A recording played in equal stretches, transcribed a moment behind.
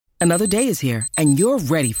Another day is here, and you're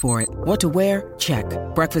ready for it. What to wear? Check.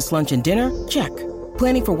 Breakfast, lunch, and dinner? Check.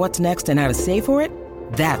 Planning for what's next and how to save for it?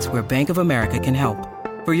 That's where Bank of America can help.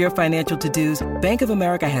 For your financial to-dos, Bank of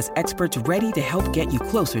America has experts ready to help get you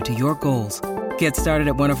closer to your goals. Get started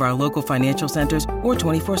at one of our local financial centers or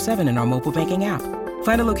 24/7 in our mobile banking app.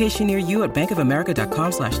 Find a location near you at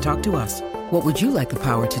bankofamerica.com/talktous. What would you like the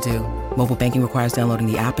power to do? Mobile banking requires downloading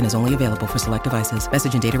the app and is only available for select devices.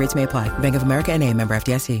 Message and data rates may apply. Bank of America N.A., member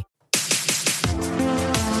FDIC.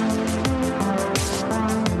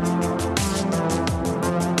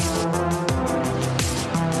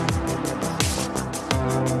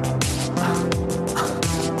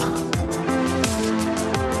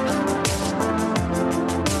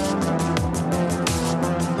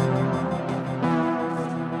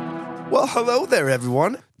 Well, hello there,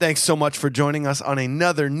 everyone. Thanks so much for joining us on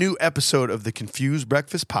another new episode of the Confused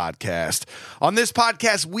Breakfast Podcast. On this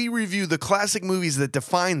podcast, we review the classic movies that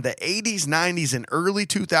defined the 80s, 90s, and early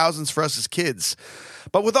 2000s for us as kids.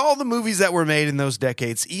 But with all the movies that were made in those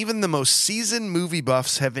decades, even the most seasoned movie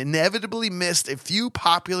buffs have inevitably missed a few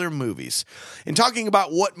popular movies. In talking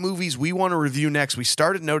about what movies we want to review next, we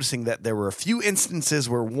started noticing that there were a few instances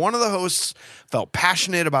where one of the hosts felt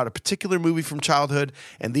passionate about a particular movie from childhood,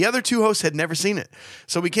 and the other two hosts had never seen it.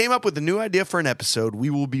 So we came up with a new idea for an episode. We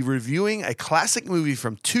will be reviewing a classic movie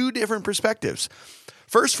from two different perspectives.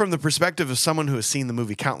 First, from the perspective of someone who has seen the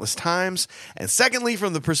movie countless times, and secondly,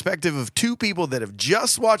 from the perspective of two people that have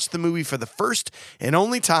just watched the movie for the first and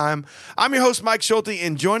only time. I'm your host, Mike Schulte,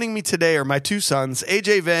 and joining me today are my two sons,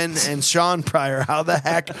 AJ Venn and Sean Pryor. How the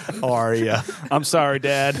heck are you? I'm sorry,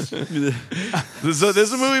 Dad. This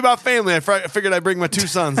is a movie about family. I figured I'd bring my two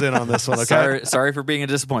sons in on this one, okay? Sorry for being a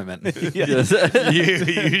disappointment. You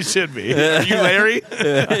should be. Are you Larry?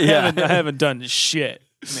 I haven't done shit,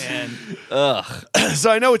 man. Ugh. So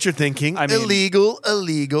I know what you're thinking. Illegal. I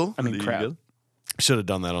mean, crap. Should have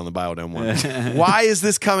done that on the Biodome one. Why is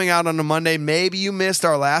this coming out on a Monday? Maybe you missed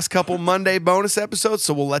our last couple Monday bonus episodes,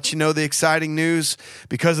 so we'll let you know the exciting news.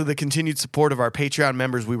 Because of the continued support of our Patreon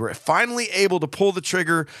members, we were finally able to pull the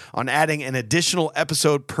trigger on adding an additional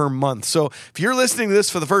episode per month. So if you're listening to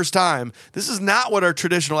this for the first time, this is not what our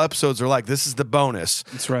traditional episodes are like. This is the bonus.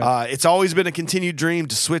 That's right. It's always been a continued dream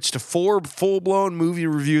to switch to 4 full-blown movie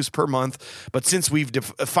reviews per month, but since we've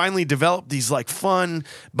finally developed these like fun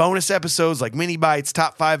bonus episodes like mini bites,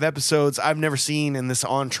 top 5 episodes I've never seen in this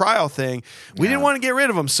on trial thing, we didn't want to get rid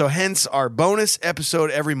of them, so hence our bonus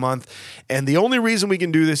episode every month. And the only reason we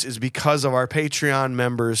can do this is because of our Patreon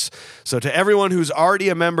members. So to everyone who's already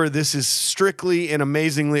a member, this is strictly and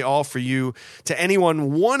amazingly all for you. To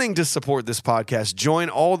anyone wanting to support this podcast, join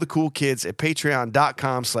all the cool kids at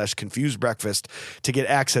patreon.com/confusedbreakfast to get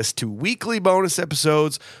access to weekly bonus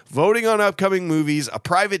episodes, voting on upcoming movies, a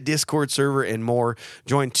private Discord server, and more.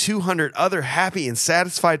 Join 200 other happy and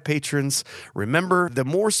satisfied patrons. Remember, the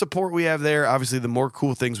more support we have there, obviously the more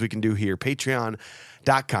cool things we can do here.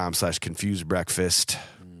 Patreon.com/confusedbreakfast.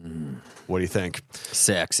 What do you think?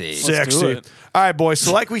 Sexy. Let's do it. All right, boys.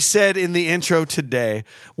 So like we said in the intro today,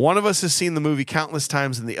 one of us has seen the movie countless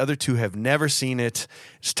times and the other two have never seen it.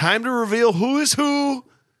 It's time to reveal who is who.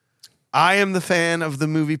 I am the fan of the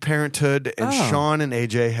movie Parenthood, and Sean and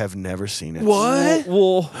AJ have never seen it. What?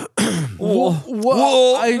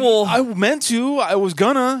 I meant to. I was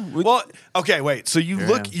gonna. Well, okay, wait. So you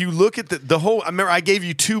look at the whole. I remember I gave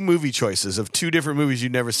you 2 movie choices of 2 different movies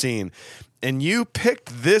you'd never seen, and you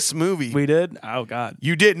picked this movie. We did. Oh God,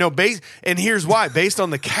 you did. No, and here's why. Based on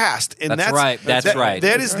the cast, and that's right. That's right.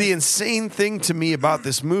 That is the insane thing to me about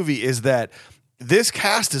this movie is that this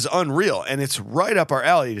cast is unreal, and it's right up our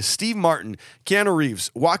alley. To Steve Martin, Keanu Reeves,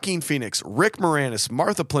 Joaquin Phoenix, Rick Moranis,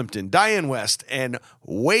 Martha Plimpton, Diane West, and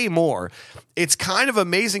way more. It's kind of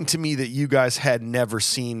amazing to me that you guys had never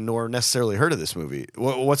seen nor necessarily heard of this movie.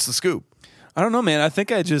 What's the scoop? I don't know, man. I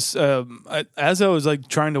think I just, as I was like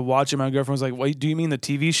trying to watch it, my girlfriend was like, "Wait, do you mean the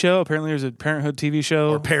TV show? Apparently, there's a Parenthood TV show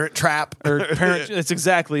or Parent Trap or Parent." That's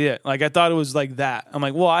exactly it. Like I thought it was like that. I'm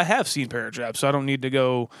like, well, I have seen Parent Trap, so I don't need to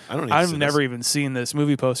go. I've never even seen this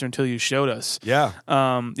movie poster until you showed us. Yeah.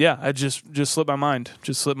 I just slipped my mind,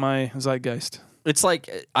 just slipped my zeitgeist. It's like,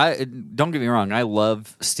 don't get me wrong, I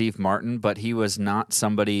love Steve Martin, but he was not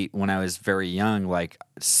somebody when I was very young, like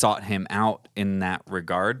sought him out in that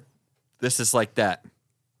regard. This is like that.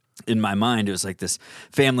 In my mind, it was like this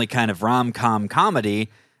family kind of rom-com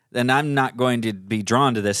comedy. Then I'm not going to be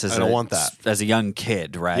drawn to this as a young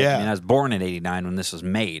kid, right? Yeah. I mean, I was born in '89 when this was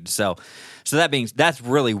made. So that's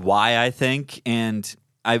really why I think, and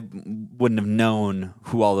I wouldn't have known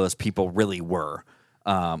who all those people really were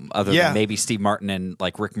other than maybe Steve Martin and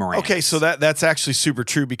like Rick Moranis. Okay, so that's actually super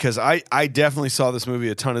true because I definitely saw this movie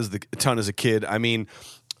a ton as a kid. I mean,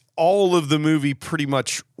 all of the movie pretty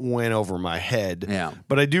much went over my head. Yeah.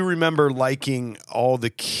 But I do remember liking all the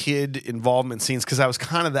kid involvement scenes because I was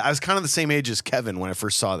kind of the same age as Kevin when I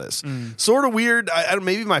first saw this. Sort of weird.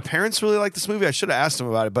 Maybe my parents really liked this movie. I should have asked them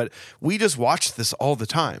about it, but we just watched this all the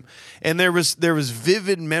time. And there was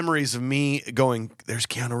vivid memories of me going, "There's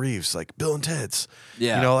Keanu Reeves, like Bill and Ted's."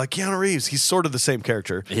 Yeah. You know, like Keanu Reeves. He's sort of the same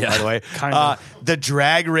character, Yeah. by the way. Kind of. The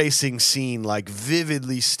drag racing scene like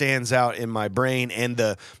vividly stands out in my brain, and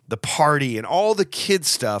the party and all the kid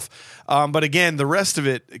stuff. But again, the rest of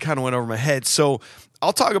it kind of went over my head. So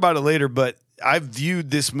I'll talk about it later, but I've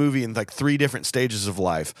viewed this movie in like 3 different stages of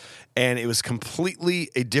life, and it was completely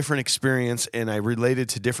a different experience, and I related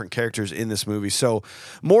to different characters in this movie. So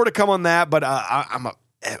more to come on that, but I'm a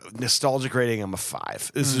nostalgic rating, I'm a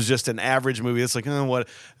 5. This is just an average movie. It's like, what?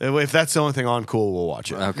 If that's the only thing on, cool, we'll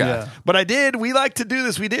watch it. Okay. Yeah. But we like to do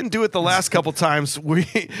this. We didn't do it the last couple times. We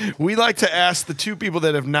like to ask the 2 people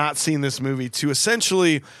that have not seen this movie to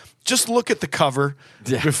essentially just look at the cover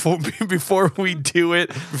before we do it,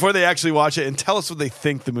 before they actually watch it, and tell us what they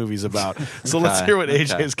think the movie's about. So let's hear what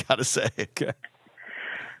AJ's got to say.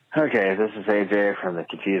 Okay, this is AJ from the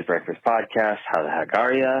Confused Breakfast Podcast. How the heck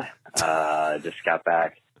are ya? Just got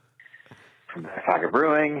back from Back Pocket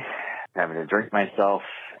Brewing, having to drink myself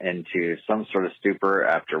into some sort of stupor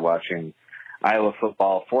after watching Iowa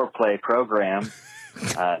football 4-play program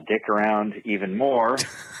dick around even more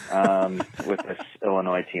with this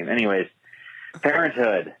Illinois team. Anyways,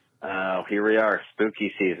 Parenthood. Here we are,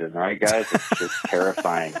 spooky season, right, guys? It's just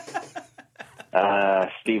terrifying.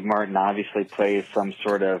 Steve Martin obviously plays some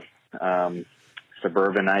sort of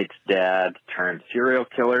suburbanite's dad turned serial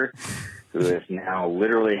killer who is now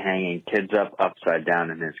literally hanging kids upside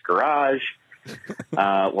down in his garage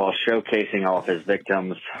while showcasing all of his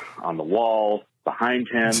victims on the wall behind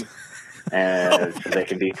him as they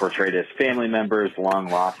can be portrayed as family members,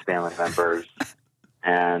 long-lost family members.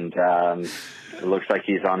 And it looks like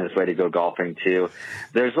he's on his way to go golfing, too.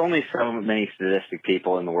 There's only so many sadistic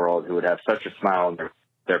people in the world who would have such a smile on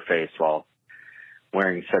their face while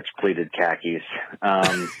wearing such pleated khakis.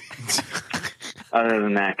 Other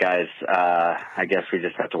than that, guys, I guess we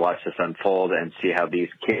just have to watch this unfold and see how these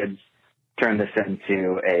kids turn this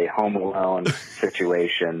into a Home Alone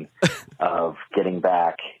situation of getting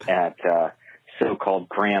back at so-called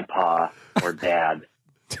grandpa or dad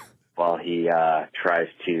while he tries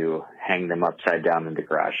to hang them upside down in the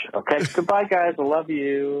garage. Okay, goodbye, guys. I love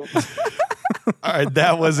you. All right,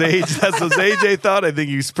 that was AJ. That's what AJ thought. I think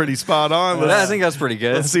he's pretty spot on. I think that's pretty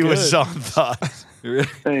good. Let's see what Sean thought. Hey,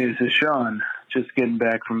 this is Sean. Just getting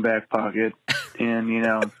back from Back Pocket. And, you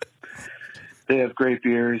know, they have great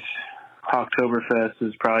beers. Oktoberfest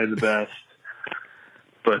is probably the best.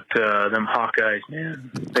 But them Hawkeyes,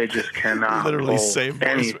 man, they just cannot Literally pull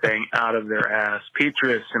anything out of their ass.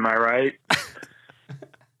 Petrus, am I right?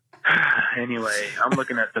 Anyway, I'm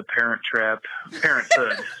looking at the Parenthood,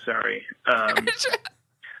 sorry,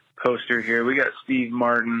 poster here. We got Steve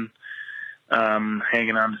Martin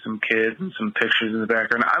hanging on to some kids and some pictures in the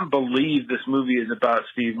background. I believe this movie is about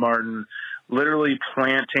Steve Martin literally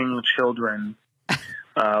planting children,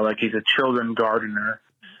 like he's a children gardener,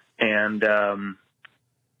 and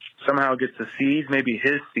somehow gets the seeds, maybe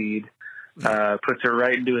his seed, puts it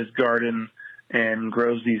right into his garden and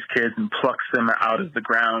grows these kids and plucks them out of the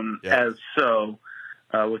ground as so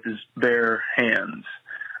with his bare hands.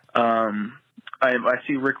 I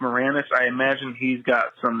see Rick Moranis. I imagine he's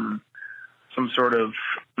got some sort of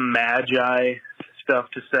magi stuff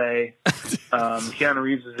to say. Keanu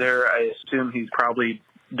Reeves is there. I assume he's probably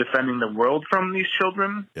defending the world from these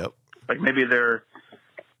children. Yep. Like maybe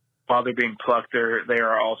while they're being plucked, they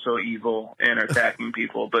are also evil and attacking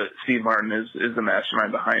people. But Steve Martin is the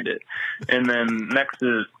mastermind behind it. And then next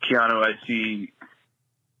to Keanu, I see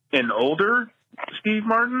an older Steve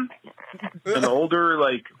Martin, an older,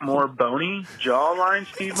 like more bony jawline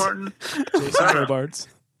Steve Martin. Bards.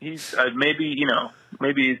 He's maybe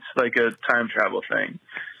it's like a time travel thing.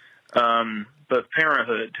 But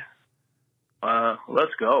Parenthood,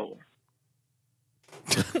 let's go.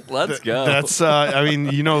 Let's go. That's, I mean,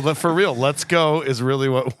 for real, let's go is really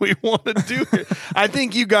what we want to do here. I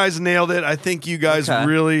think you guys nailed it. I think you guys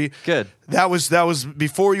really good. That was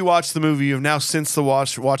before you watched the movie. You have now since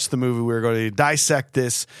watched the movie. We're going to dissect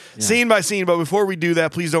this scene by scene. But before we do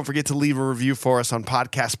that, please don't forget to leave a review for us on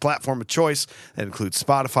podcast platform of choice. That includes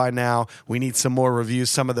Spotify now. We need some more reviews.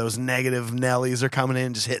 Some of those negative Nellies are coming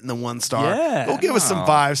in, just hitting the 1 star. Yeah. Go give us some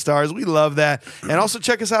 5 stars. We love that. And also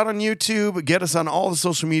check us out on YouTube. Get us on all the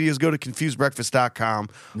social medias. Go to confusedbreakfast.com.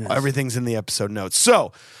 Yes. Everything's in the episode notes.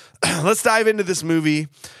 So let's dive into this movie.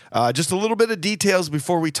 Just a little bit of details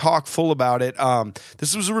before we talk full about it.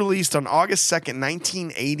 This was released on August 2nd,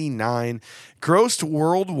 1989. Grossed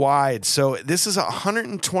worldwide. So this is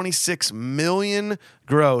 $126 million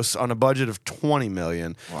gross on a budget of $20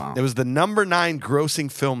 million. Wow. It was the number 9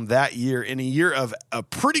 grossing film that year in a year of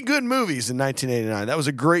pretty good movies in 1989. That was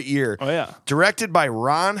a great year. Oh, yeah. Directed by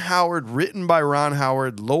Ron Howard, written by Ron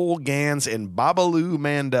Howard, Lowell Gans, and Babaloo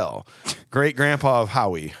Mandel. Great grandpa of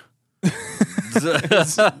Howie.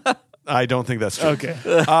 I don't think that's true. Okay.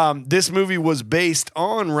 This movie was based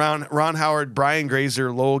on Ron Howard, Brian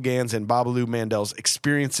Grazer, Lowell Gans, and Babaloo Mandel's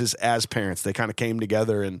experiences as parents. They kind of came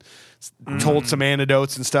together and told some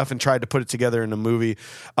anecdotes and stuff and tried to put it together in a movie.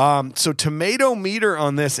 So tomato meter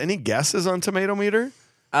on this, any guesses on tomato meter?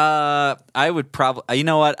 I would probably, you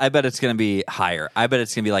know what? I bet it's going to be higher. I bet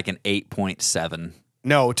it's going to be like an 8.7.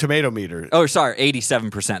 No, tomato meter. Oh, sorry, 87%.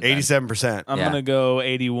 87%. I'm going to go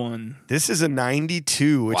 81. This is a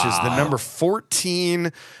 92, which is the number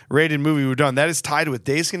 14 rated movie we've done. That is tied with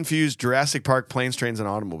Dazed Confused, Jurassic Park, Planes, Trains, and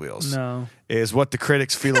Automobiles. No. Is what the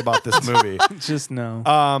critics feel about this movie. Just no.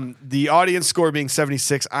 The audience score being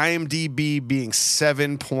 76, IMDb being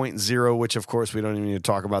 7.0, which of course we don't even need to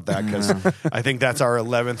talk about that because I think that's our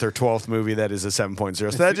 11th or 12th movie that is a 7.0. So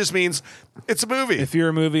that just means it's a movie. If you're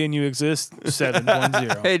a movie and you exist,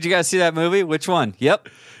 7.0. Hey, did you guys see that movie? Which one? Yep,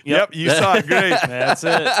 you saw it. Great. That's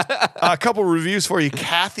it. A couple reviews for you.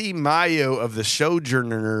 Kathy Mayo of The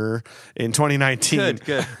Sojourner in 2019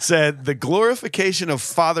 good. said, the glorification of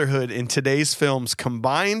fatherhood in today's films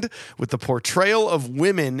combined with the portrayal of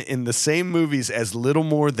women in the same movies as little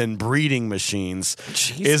more than breeding machines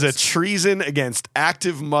is a treason against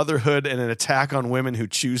active motherhood and an attack on women who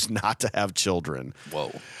choose not to have children.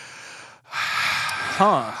 Whoa.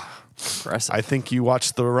 Huh. Impressive. I think you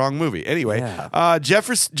watched the wrong movie. Anyway,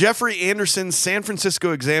 Jeffrey Anderson, San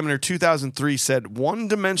Francisco Examiner, 2003 said,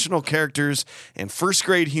 one-dimensional characters and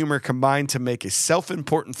first-grade humor combined to make a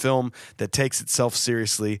self-important film that takes itself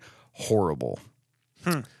seriously. Horrible.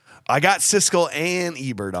 I got Siskel and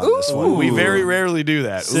Ebert on this one. We very rarely do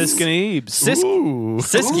that. Sisk and Ebes. Sisk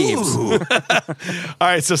Ebes. All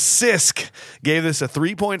right, so Sisk gave this a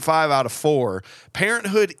 3.5 out of 4.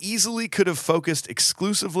 Parenthood easily could have focused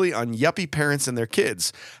exclusively on yuppie parents and their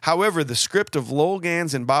kids. However, the script of Lowell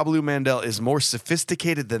Gans and Babaloo Mandel is more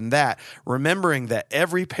sophisticated than that, remembering that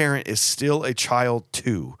every parent is still a child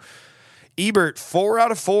too. Ebert, 4 out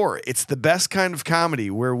of 4. It's the best kind of comedy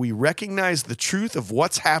where we recognize the truth of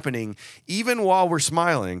what's happening even while we're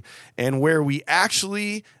smiling, and where we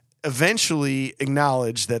actually eventually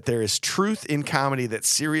acknowledge that there is truth in comedy that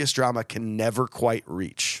serious drama can never quite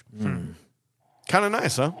reach. Kind of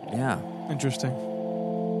nice, huh? Yeah. Interesting.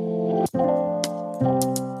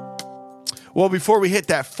 Well, before we hit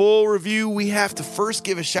that full review, we have to first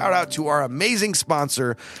give a shout out to our amazing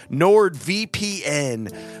sponsor,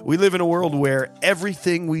 NordVPN. We live in a world where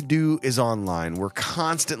everything we do is online. We're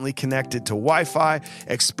constantly connected to Wi-Fi,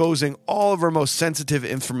 exposing all of our most sensitive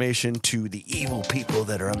information to the evil people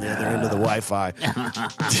that are on the other end of the Wi-Fi.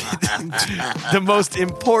 The most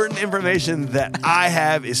important information that I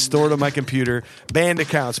have is stored on my computer. Band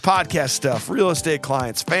accounts, podcast stuff, real estate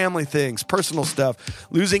clients, family things, personal stuff.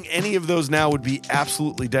 Losing any of those now would be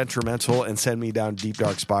absolutely detrimental and send me down a deep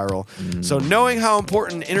dark spiral. So knowing how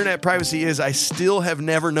important internet privacy is, I still have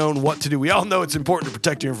never known what to do. We all know it's important to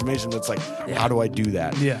protect your information, but it's like, how do I do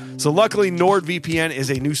that? Yeah. So luckily, NordVPN is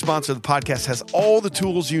a new sponsor of the podcast, has all the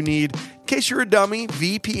tools you need. In case you're a dummy,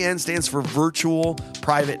 VPN stands for Virtual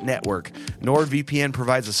Private Network. NordVPN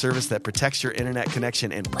provides a service that protects your internet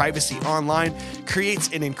connection and privacy online, creates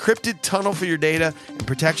an encrypted tunnel for your data, and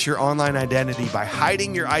protects your online identity by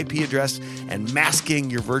hiding your IP address and masking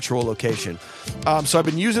your virtual location. So I've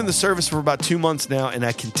been using the service for about 2 months now, and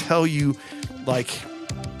I can tell you,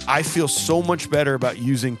 I feel so much better about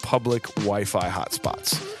using public Wi-Fi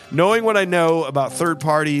hotspots. Knowing what I know about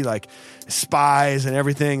third-party, spies and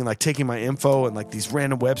everything, and taking my info and these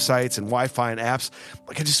random websites and Wi-Fi and apps,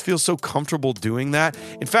 I just feel so comfortable doing that.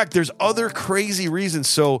 In fact, there's other crazy reasons.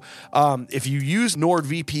 So if you use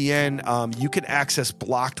NordVPN, you can access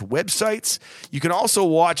blocked websites. You can also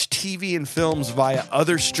watch TV and films via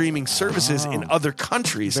other streaming services in other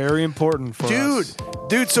countries. Very important for us.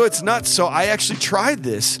 Dude, so it's nuts. So I actually tried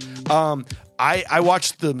this. I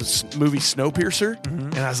watched the movie Snowpiercer,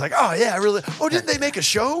 and I was like, oh, yeah, really? Oh, didn't they make a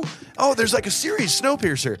show? Oh, there's like a series,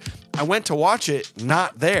 Snowpiercer. I went to watch it,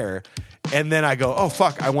 not there. And then I go, oh,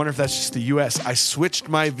 fuck, I wonder if that's just the U.S. I switched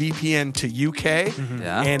my VPN to UK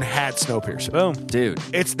and had Snowpiercer. Boom. Dude.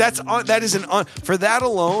 For that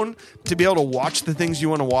alone, to be able to watch the things you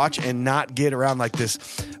want to watch and not get around like this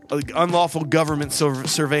unlawful government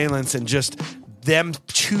surveillance and just them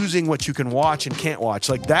choosing what you can watch and can't watch,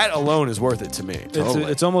 like that alone is worth it to me.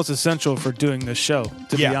 It's almost essential for doing this show,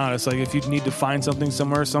 to be honest. Like if you need to find something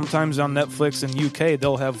somewhere, sometimes on Netflix and UK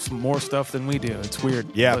they'll have some more stuff than we do. It's weird.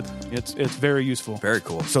 Yeah, but it's very useful. Very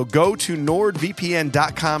cool. So go to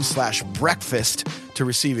nordvpn.com/breakfast to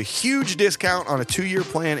receive a huge discount on a 2-year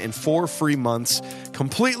plan and 4 free months,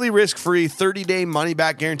 completely risk-free, 30-day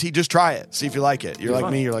money-back guarantee. Just try it. See if you like it. You're like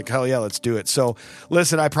me. You're like, hell yeah, let's do it. So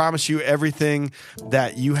listen, I promise you everything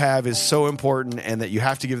that you have is so important and that you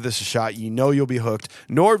have to give this a shot. You know you'll be hooked.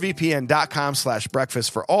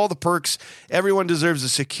 nordvpn.com/breakfast for all the perks. Everyone deserves a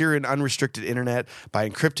secure and unrestricted internet. By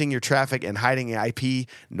encrypting your traffic and hiding IP,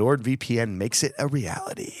 NordVPN makes it a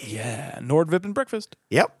reality. Yeah, NordVPN and breakfast.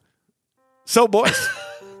 Yep. So, boys,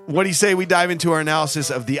 what do you say we dive into our analysis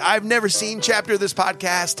of the I've Never Seen chapter of this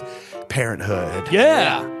podcast, Parenthood?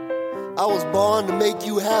 Yeah. I was born to make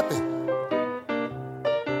you happy.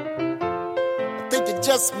 I think you're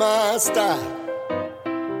just my style.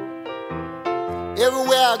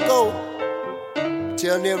 Everywhere I go,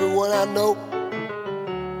 telling everyone I know,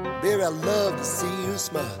 baby, I love to see you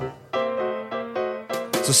smile.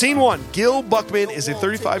 So scene 1, Gil Buckman is a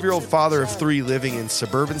 35-year-old father of 3 living in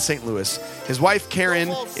suburban St. Louis. His wife, Karen,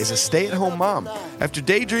 is a stay-at-home mom. After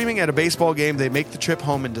daydreaming at a baseball game, they make the trip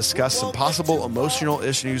home and discuss some possible emotional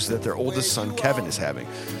issues that their oldest son, Kevin, is having.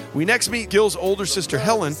 We next meet Gil's older sister,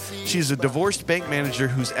 Helen. She's a divorced bank manager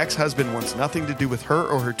whose ex-husband wants nothing to do with her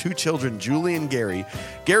or her 2 children, Julie and Gary.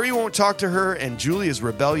 Gary won't talk to her, and Julie is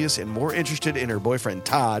rebellious and more interested in her boyfriend,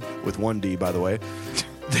 Todd, with 1 D, by the way.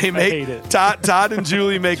 They make Todd and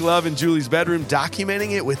Julie make love in Julie's bedroom,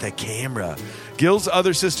 documenting it with a camera. Gil's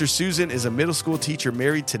other sister, Susan, is a middle school teacher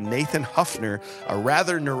married to Nathan Huffner, a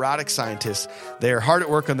rather neurotic scientist. They are hard at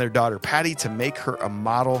work on their daughter, Patty, to make her a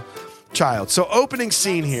model child. So opening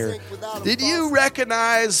scene here. Did you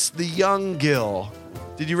recognize the young Gil?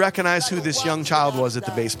 Did you recognize who this young child was at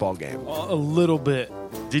the baseball game? A little bit.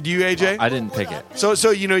 Did you, AJ? I didn't pick it.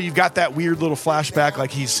 So you know you've got that weird little flashback,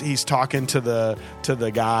 like he's talking to the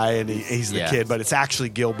guy and he's the kid, but it's actually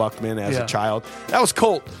Gil Buckman as a child. That was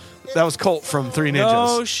Colt. That was Colt from 3 Ninjas.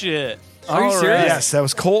 Oh shit! Are you serious? Yes, that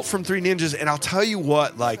was Colt from 3 Ninjas. And I'll tell you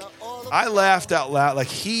what, like I laughed out loud. Like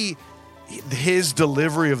his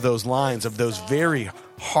delivery of those lines, of those very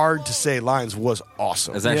hard to say lines, was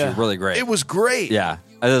awesome. It was actually really great. It was great. Yeah,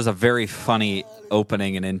 it was a very funny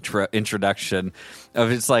opening and introduction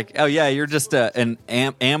of it's like, oh yeah, you're just an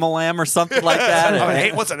amalam or something like that.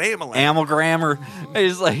 Hey, what's an amalam? Amalgam. Or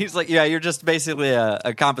he's like, yeah, you're just basically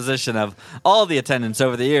a composition of all the attendants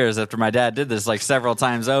over the years. After my dad did this like several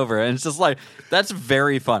times over, and it's just like that's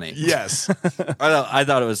very funny. Yes, I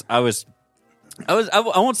thought it was. I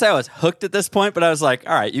won't say I was hooked at this point, but I was like,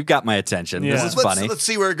 all right, you've got my attention. Yeah. This is funny. Let's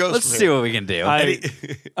see where it goes. Let's see what we can do.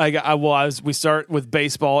 We start with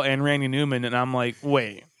baseball and Randy Newman, and I'm like,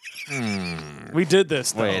 wait. We did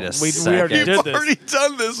this, though. Wait a we second. already did We've this. already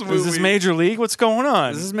done this movie. Is this Major League? What's going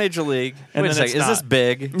on? This is Major League. And Wait a then second. it's Is this not.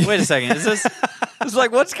 big? Wait a second. Is this? It's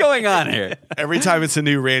like, what's going on here? Every time it's a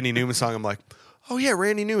new Randy Newman song, I'm like, oh yeah,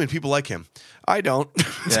 Randy Newman. People like him. I don't.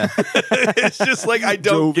 Yeah. It's just like I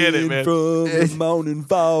don't get it, man. From the mountain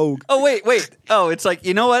fog. Oh, wait. Oh, it's like,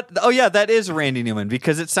 you know what? Oh, yeah, that is Randy Newman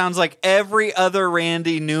because it sounds like every other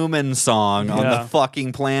Randy Newman song on the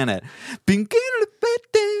fucking planet. Yeah.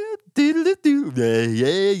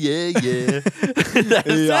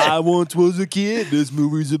 I once was a kid. This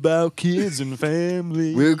movie's about kids and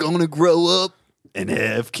family. We're gonna grow up and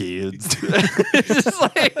have kids. Just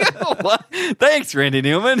like, what? Thanks, Randy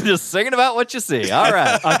Newman. Just singing about what you see. All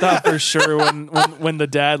right. I thought for sure when the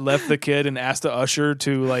dad left the kid and asked the usher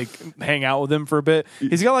to like hang out with him for a bit,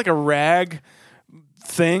 he's got like a rag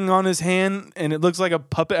thing on his hand and it looks like a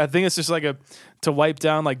puppet. I think it's just like to wipe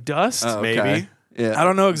down like dust, maybe. Yeah. I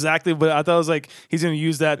don't know exactly, but I thought it was like he's going to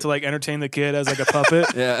use that to like entertain the kid as like a puppet.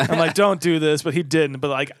 Yeah. I'm like, don't do this, but he didn't. But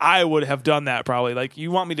like I would have done that probably. Like,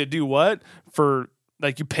 you want me to do what for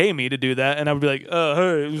like you pay me to do that, and I would be like,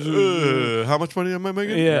 hey, how much money am I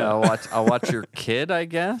making? yeah. I'll watch your kid, I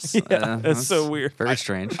guess. Yeah, that's so weird. Very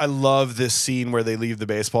strange. I love this scene where they leave the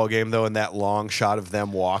baseball game though, and that long shot of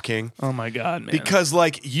them walking. Oh my god, man! Because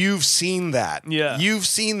like you've seen that. Yeah. You've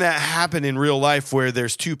seen that happen in real life where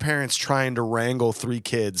there's two parents trying to wrangle three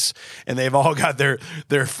kids and they've all got their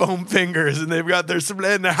foam fingers and they've got their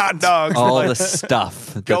and their hot dogs. All Like, the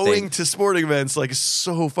stuff. that going they- to sporting events like is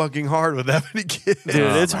so fucking hard with that many kids. Dude,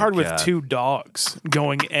 it's my hard with God. 2 dogs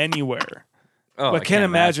going anywhere. Oh, I can't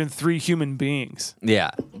imagine 3 human beings.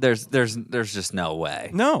 Yeah, there's just no way.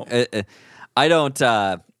 No. I don't.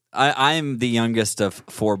 I'm the youngest of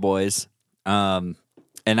 4 boys, and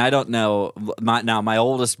I don't know. My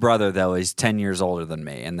oldest brother though is 10 years older than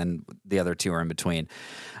me, and then the other 2 are in between.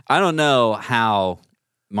 I don't know how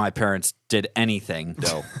my parents did anything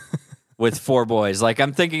though with 4 boys. Like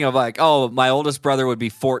I'm thinking of like, oh, my oldest brother would be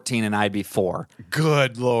 14 and I'd be 4.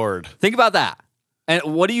 Good Lord. Think about that. And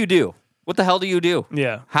what do you do? What the hell do you do?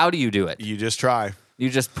 Yeah. How do you do it? You just try. You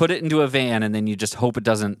just put it into a van and then you just hope it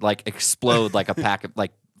doesn't like explode like a pack of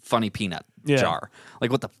like funny peanut jar.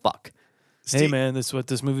 Like what the fuck? Hey man, that's what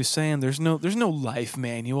this movie's saying. There's no life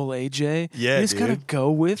manual, AJ. Yeah, you just gotta dude. go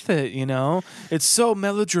with it. You know, it's so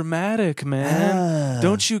melodramatic, man.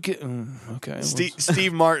 Don't you get? Okay,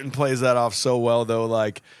 Steve Martin plays that off so well though.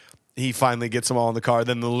 Like he finally gets them all in the car.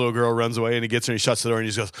 Then the little girl runs away and he gets her and he shuts the door and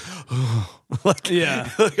he just goes, like, yeah.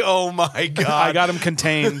 like, oh my God. I got him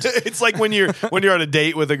contained. It's like when you're on a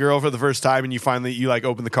date with a girl for the first time and you like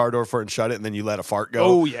open the car door for her and shut it and then you let a fart go.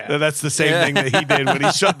 Oh, yeah. That's the same thing that he did when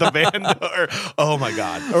he shut the van door. Oh my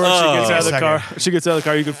God. Or if she gets out of the Second. car. She gets out of the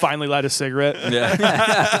car. You can finally light a cigarette. Yeah.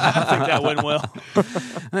 I think that went well.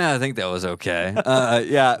 Yeah, I think that was okay.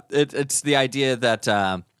 Yeah, it's the idea that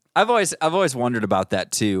I've always wondered about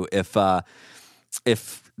that too.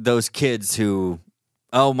 If those kids who,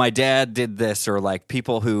 oh, my dad did this, or like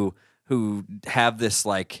people who have this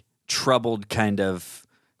like troubled kind of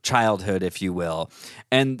childhood, if you will,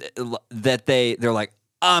 and that they're like,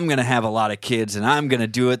 I'm gonna have a lot of kids and I'm gonna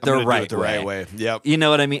do it the right way. Yep. You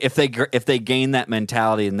know what I mean? If they gain that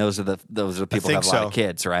mentality, and those are the people who have a lot of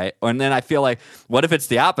kids, right? And then I feel like, what if it's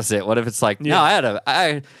the opposite? What if it's like, no,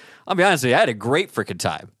 I'll be honest with you, I had a great freaking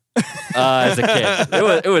time as a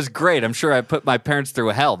kid. It was great. I'm sure I put my parents through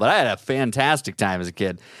hell, but I had a fantastic time as a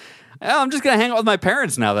kid. I'm just gonna hang out with my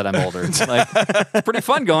parents now that I'm older. Like, it's pretty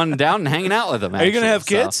fun going down and hanging out with them. Are you gonna have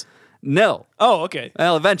actually, kids? No. Oh, okay.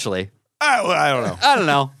 Well, eventually. I don't know. I don't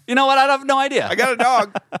know. You know what? I have no idea. I got a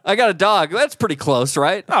dog. I got a dog. That's pretty close,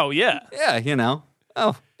 right? Oh yeah. Yeah, you know.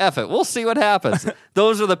 Oh, F it. We'll see what happens.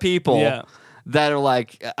 Those are the people Yeah. that are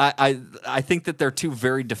like, I think that they're 2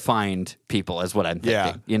 very defined people, is what I'm thinking.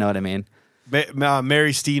 Yeah. You know what I mean?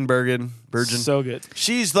 Mary Steenburgen. So good.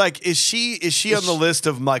 She's like, is she on the list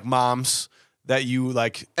of like moms that you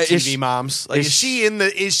like, TV moms? Like, is she in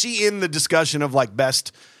the discussion of like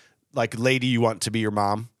best like lady you want to be your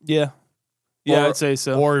mom? Yeah. Yeah, Or- I'd say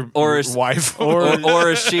so. Or is- wife?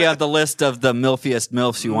 Or is she on the list of the milfiest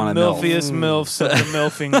MILFs you want to know? Milfiest milfs of the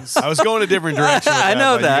milfings. I was going a different direction. With I that,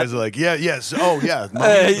 know but that. You guys are like, yeah, yes, oh yeah.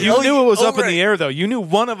 You knew it was up in right. the air, though. You knew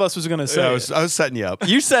one of us was going to say. I it. was setting you up.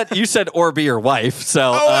 You said or be your wife.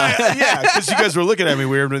 So Yeah, because you guys were looking at me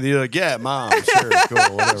weird, and you're like, "Yeah, mom, sure,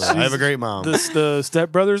 cool, whatever. I have a great mom." The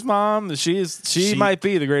stepbrother's mom. She might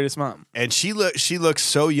be the greatest mom. And she looks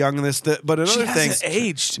so young in this. But another She thing, hasn't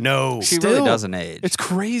aged. no, she Still, really doesn't age. It's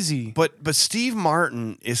crazy. but Steve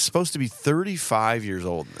Martin is supposed to be 35 years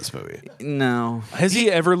old in this movie. no. Has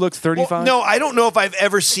he ever looked 35? Well, no, I don't know if I've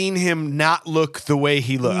ever seen him not look the way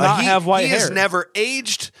he looks. Not have white he has hair. never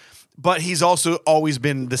aged, but he's also always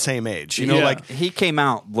been the same age. You know, Yeah. like He came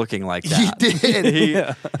out looking like that. he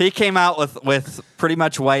did. He came out with pretty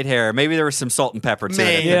much white hair. Maybe there was some salt and pepper to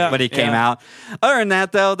Maybe. it when he came Yeah. out. Other than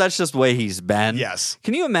that, though, that's just the way he's been. Yes.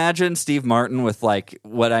 Can you imagine Steve Martin with like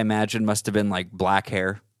what I imagine must have been like black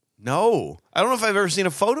hair? No, I don't know if I've ever seen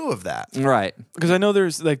a photo of that. Right. Because I know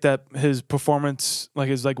there's like that his performance, like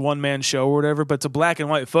his like one man show or whatever, but it's a black and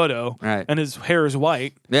white photo, Right. And his hair is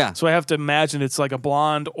white. Yeah. So I have to imagine it's like a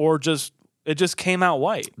blonde or it just came out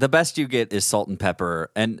white. The best you get is salt and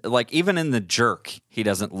pepper. And like even in The Jerk, he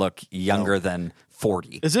doesn't look younger than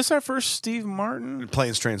 40. Is this our first Steve Martin?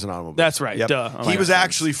 Planes, Trains, and Automobiles. That's right. Duh. Oh, He my was God.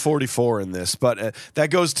 actually 44 in this, but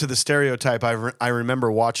that goes to the stereotype. I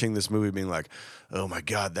remember watching this movie being like, oh my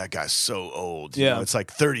God, that guy's so old. Yeah. It's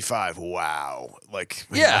like 35. Wow. Like,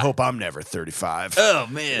 man, Yeah. I hope I'm never 35. Oh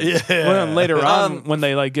man. Yeah. Well, and later on, when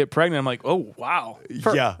they like get pregnant, I'm like, oh wow,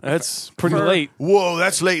 Yeah. that's pretty late. Whoa,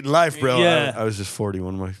 that's late in life, bro. Yeah. I was just 40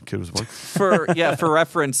 when my kid was born. For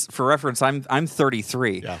reference, I'm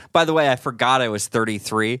 33. Yeah. By the way, I forgot I was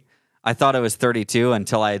 33. I thought I was 32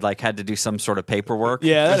 until I like had to do some sort of paperwork.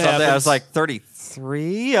 Yeah, or that something. I happens. was like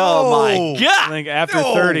 33. Oh my No. I god! think after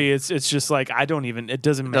No. 30, it's just like it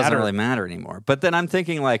doesn't matter. Doesn't really matter anymore. But then I'm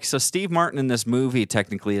thinking like, so Steve Martin in this movie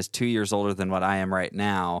technically is 2 years older than what I am right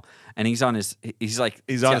now, and he's on his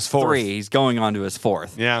on his fourth. 3. He's going on to his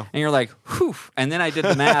 4th. Yeah. And you're like, whew. And then I did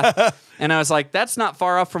the math, and I was like, that's not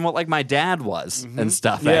far off from what like my dad was and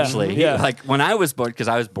stuff. Yeah, Actually, yeah. like when I was born, because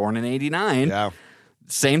I was born in '89. Yeah.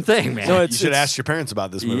 Same thing, man. So You should ask your parents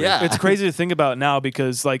about this movie. Yeah. It's crazy to think about now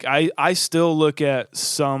because like I still look at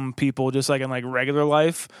some people just like in like regular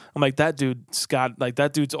life. I'm like that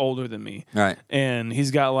dude's older than me. Right. And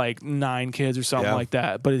he's got like 9 kids or something Yeah. like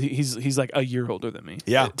that. But he's like a year older than me.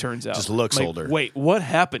 Yeah. It turns out. Just looks Like, older. Wait, what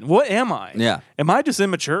happened? What am I? Yeah. Am I just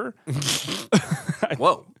immature?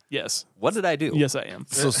 Whoa. Yes. What did I do? Yes, I am.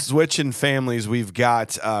 So switching families, we've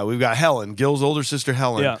got Helen, Gil's older sister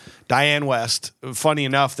Helen, Yeah. Diane West. Funny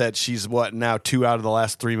enough that she's now 2 out of the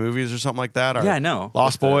last 3 movies or something like that. Or Yeah, I know.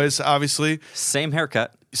 Lost Boys, obviously. Same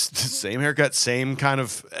haircut. Same haircut, same kind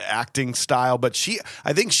of acting style, but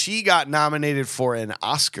I think she got nominated for an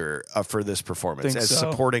Oscar for this performance Think as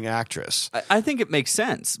so. supporting actress. I think it makes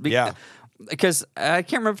sense. Yeah. Because I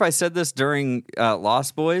can't remember if I said this during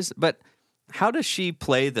Lost Boys, but how does she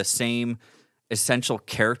play the same essential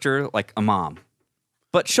character like a mom?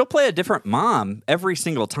 But she'll play a different mom every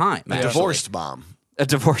single time. A actually. divorced mom A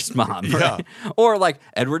divorced mom. Yeah. Right? Or like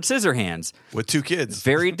Edward Scissorhands. with 2 kids.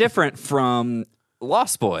 Very different from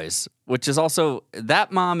Lost Boys, which is also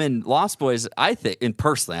that mom in Lost Boys, I think, and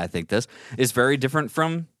personally, I think this is very different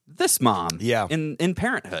from this mom Yeah. in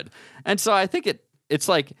Parenthood. And so I think it's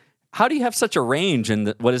like, how do you have such a range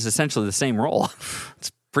in what is essentially the same role?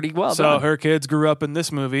 It's pretty well So done. her kids grew up in this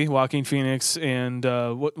movie, Joaquin Phoenix and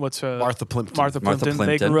what's Martha Plimpton. Martha Plimpton. They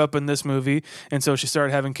Plimpton. grew up in this movie, and so she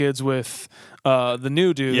started having kids with the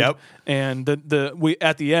new dude. Yep. And we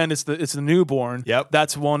at the end it's the newborn. Yep.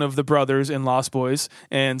 That's one of the brothers in Lost Boys,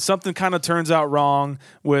 and something kind of turns out wrong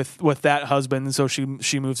with that husband, and so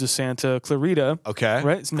she moves to Santa Clarita. Okay.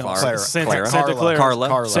 Right? No, Clara. Santa Clara. Clara.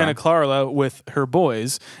 Carla. Santa Clara with her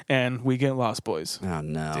boys, and we get Lost Boys. Oh,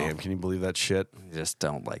 no. Damn, can you believe that shit? I just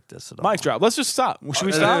don't like this at all. Mic drop. Let's just stop. Should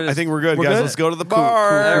we stop? I think we're good, We're guys. good? Let's go to the Cool,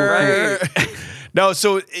 bar. cool. No,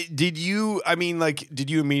 so did you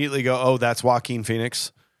immediately go, oh, that's Joaquin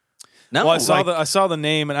Phoenix? No, Well, I saw the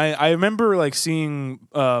name, and I remember like seeing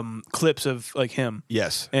clips of like him,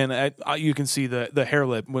 Yes. and you can see the hair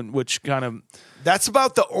lip, which kind of That's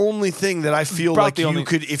about the only thing that I feel About like the you only-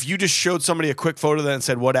 could, if you just showed somebody a quick photo of that and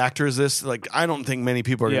said, what actor is this? Like, I don't think many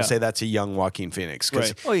people are going Yeah. to say that's a young Joaquin Phoenix because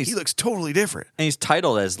Right. Well, he looks totally different. and he's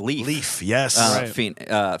titled as Leaf. Leaf, yes. Right.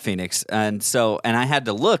 Phoenix. And so, and I had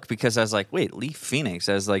to look because I was like, wait, Leaf Phoenix.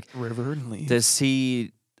 I was like, River and Lee. does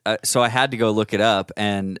he? So I had to go look it up,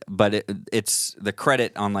 but it's the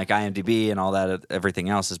credit on like IMDb and all that. Everything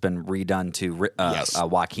else has been redone to Yes.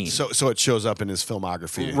 Joaquin. So it shows up in his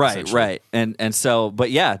filmography. right, essentially. right, and so, but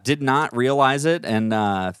yeah, did not realize it, and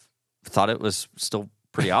thought it was still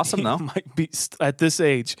pretty awesome though. Might be at this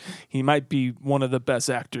age, he might be one of the best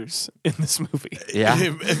actors in this movie. Yeah,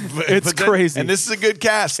 It's crazy. And this is a good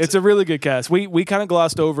cast. It's a really good cast. We kind of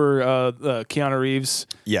glossed over Keanu Reeves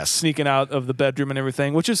yes. sneaking out of the bedroom and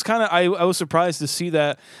everything, which is kind of I was surprised to see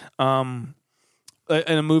that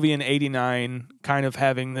in a movie in '89, kind of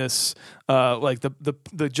having this like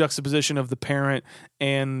the juxtaposition of the parent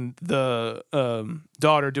and the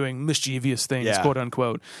daughter doing mischievous things, Yeah. quote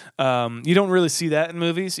unquote. You don't really see that in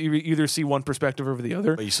movies. You either see one perspective over the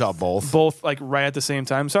other. But you saw both. Both like right at the same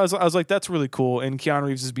time. So I was like, that's really cool. And Keanu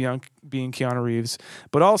Reeves is being Keanu Reeves,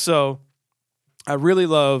 but also I really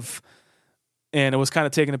love, and it was kind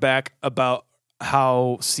of taken aback about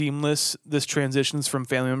how seamless this transitions from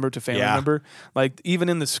family member to family Yeah. member. Like even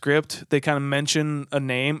in the script, they kind of mention a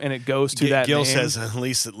name and it goes to that Gil name. says, at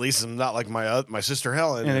least I'm not like my sister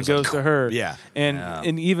Helen. And it it's goes like, to her. Yeah. And Yeah.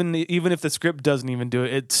 and even if the script doesn't even do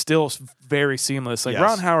it, it's still very seamless. Like Yes.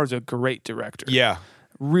 Ron Howard's a great director. Yeah.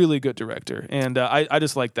 Really good director. And I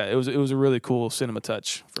just like that. It was a really cool cinema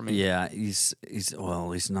touch for me. yeah. He's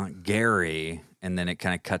not Gary, and then it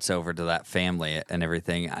kind of cuts over to that family and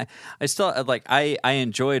everything. I still like I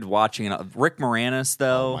enjoyed watching it. Rick Moranis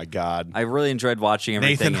though. Oh my God. I really enjoyed watching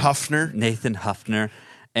everything. Nathan Huffner.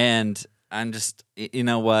 And I'm just, you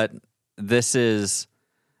know what? This is,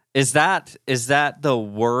 Is that the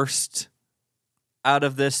worst out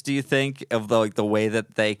of this? Do you think of the way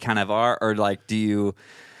that they kind of are, or like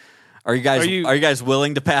are you guys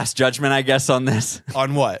willing to pass judgment? I guess on this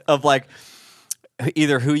On what? of like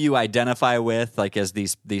either who you identify with, like as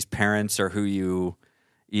these parents, or who you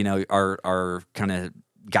know are kind of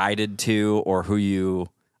guided to, or who you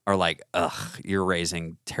are like, ugh, you're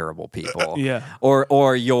raising terrible people, Yeah.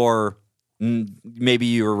 or you're maybe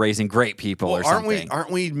you were raising great people, or something.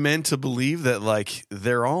 Aren't we meant to believe that like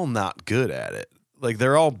they're all not good at it? Like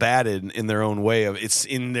they're all bad in their own way it's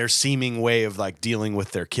in their seeming way of like dealing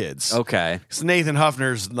with their kids. Okay. So Nathan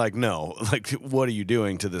Huffner's like, no, like what are you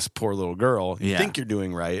doing to this poor little girl? You think you're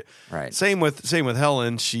doing right. Right. Same with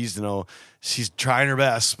Helen. She's she's trying her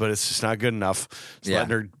best, but it's just not good enough. She's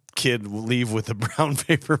letting her kid leave with a brown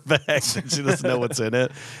paper bag and she doesn't know what's in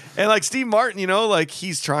it. And like Steve Martin, like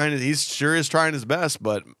he sure is trying his best,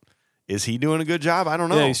 but is he doing a good job? I don't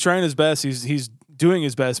know. Yeah, he's trying his best. He's doing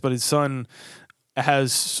his best, but his son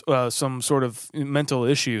has some sort of mental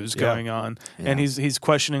issues going on, and he's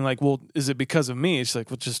questioning like, well, is it because of me? It's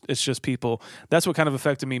like, well, it's just people. That's what kind of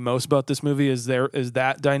affected me most about this movie is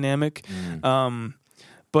that dynamic.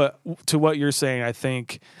 But to what you're saying, I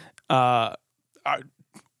think,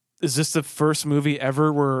 is this the first movie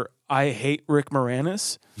ever where I hate Rick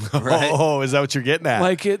Moranis? Right? Oh, is that what you're getting at?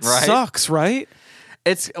 Like it sucks, right?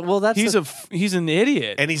 It's he's an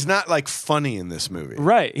idiot, and he's not like funny in this movie,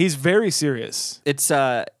 right? He's very serious.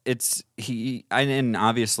 And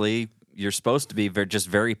obviously you're supposed to be just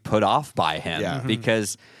very put off by him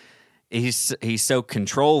because he's so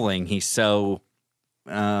controlling. He's so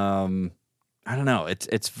I don't know.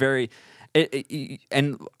 It's very.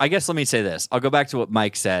 And I guess let me say this. I'll go back to what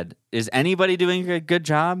Mike said. Is anybody doing a good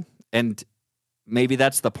job? And maybe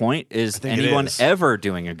that's the point. Is anyone ever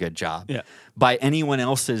doing a good job? Yeah. By anyone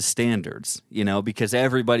else's standards, because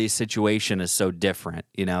everybody's situation is so different,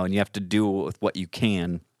 and you have to do with what you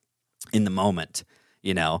can in the moment,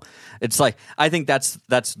 It's like, I think that's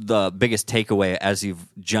the biggest takeaway as you've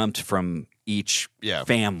jumped from each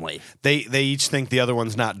family. They each think the other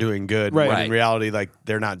one's not doing good, right? When in reality, like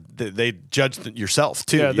they're not. They judge yourself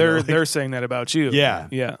too. Yeah, they're saying that about you.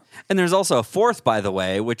 Yeah. And there's also a fourth, by the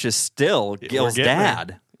way, which is still Gil's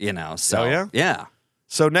dad. So yeah.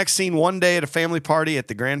 So next scene, one day at a family party at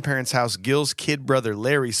the grandparents' house, Gil's kid brother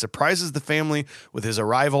Larry surprises the family with his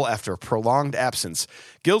arrival after a prolonged absence.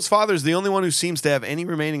 Gil's father is the only one who seems to have any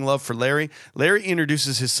remaining love for Larry. Larry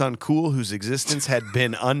introduces his son Cool, whose existence had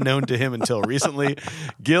been unknown to him until recently.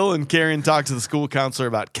 Gil and Karen talk to the school counselor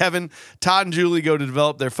about Kevin. Todd and Julie go to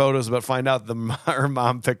develop their photos, but find out her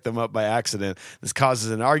mom picked them up by accident. This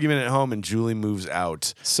causes an argument at home, and Julie moves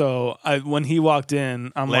out. So when he walked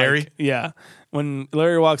in, I'm Larry? like, yeah. When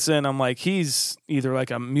Larry walks in, I'm like, he's either like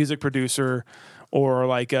a music producer or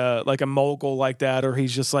like a mogul like that, or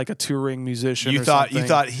he's just like a touring musician. You thought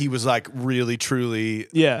he was like really truly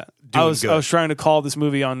I was good. trying to call this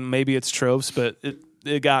movie on maybe it's tropes, but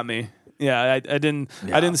it got me. Yeah, I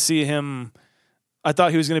didn't see him. I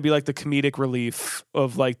thought he was going to be like the comedic relief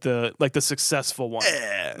of like the successful one,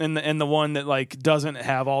 and the one that like doesn't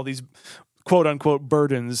have all these quote unquote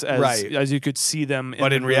burdens as you could see them.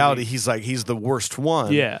 But in reality, he's the worst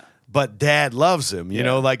one. Yeah. But dad loves him, you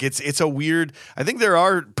know, like it's a weird, I think there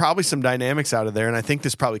are probably some dynamics out of there. And I think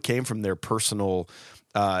this probably came from their personal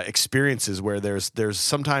experiences where there's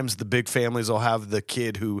sometimes the big families will have the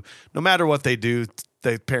kid who, no matter what they do,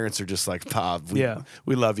 the parents are just like,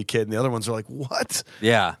 we love you, kid. And the other ones are like, what?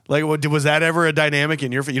 Yeah. Like, was that ever a dynamic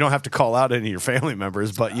in you don't have to call out any of your family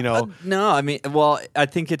members, but no, I mean, well, I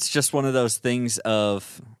think it's just one of those things I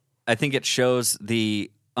think it shows the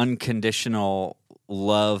unconditional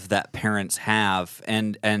love that parents have,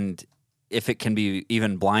 and if it can be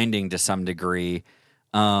even blinding to some degree,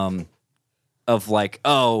 of like,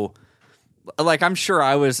 like I'm sure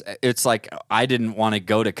it's like I didn't want to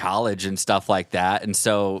go to college and stuff like that, and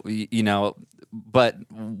so but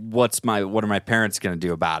what are my parents going to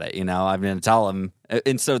do about it? I'm going to tell them,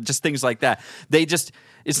 and so just things like that.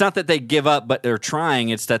 It's not that they give up, but they're trying.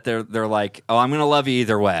 It's that they're like, oh, I'm going to love you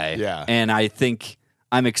either way. Yeah, and I think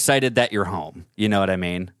I'm excited that you're home. You know what I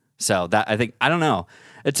mean? So that I don't know.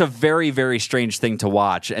 It's a very, very strange thing to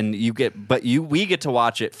watch, and we get to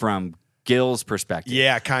watch it from Gil's perspective.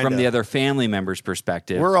 Yeah, kind of. From the other family members'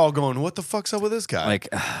 perspective. We're all going, what the fuck's up with this guy? Like,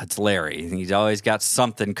 it's Larry. He's always got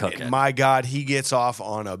something cooking. My God, he gets off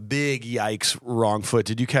on a big yikes wrong foot.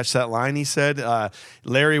 Did you catch that line he said?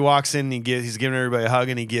 Larry walks in, and he's giving everybody a hug,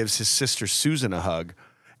 and he gives his sister Susan a hug.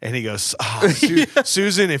 And he goes,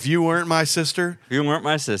 Susan, if you weren't my sister. You weren't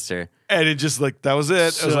my sister. And it just that was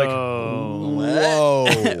it. I was like, whoa.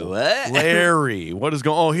 What? Larry, what is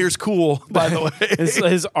going? Oh, here's Cool. By the way,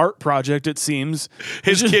 his art project. It seems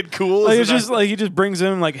his kid Cool. Like, is it's an just like he just brings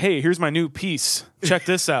in like, hey, here's my new piece. Check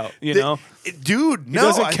this out. You know, dude. No,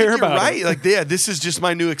 doesn't I care think you're about right. it. Like, this is just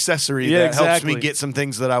my new accessory Yeah, that helps me exactly. get some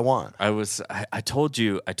things that I want. I told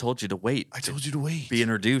you to wait. I told you to wait. Be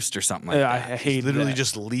introduced or something like I that. hate Literally that.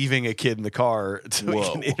 just leaving a kid in the car so we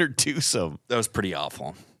Whoa. can introduce him. That was pretty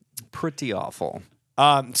awful. Pretty awful.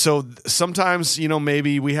 So sometimes,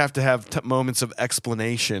 maybe we have to have moments of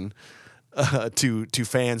explanation to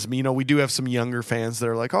fans. We do have some younger fans that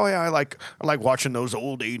are like, oh yeah, I like watching those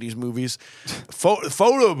old 80s movies.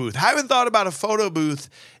 Photo booth. I haven't thought about a photo booth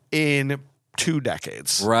in 2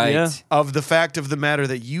 decades. Right. Yeah. Of the fact of the matter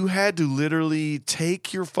that you had to literally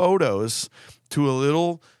take your photos to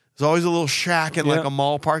there's always a little shack in like Yeah. a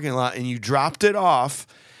mall parking lot, and you dropped it off.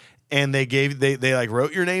 And they like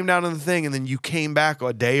wrote your name down on the thing, and then you came back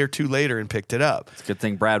a day or 2 later and picked it up. It's a good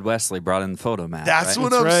thing Brad Wesley brought in the photo mat. That's right?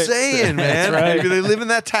 what That's I'm right. saying, man. right. Maybe they live in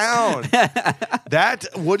that town.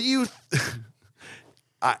 What do you?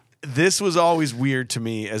 This was always weird to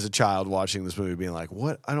me as a child watching this movie, being like,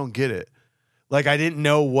 "What? I don't get it." Like I didn't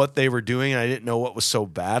know what they were doing, and I didn't know what was so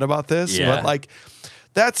bad about this. Yeah. But like,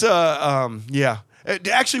 that's yeah.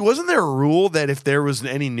 Actually, wasn't there a rule that if there was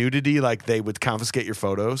any nudity, like they would confiscate your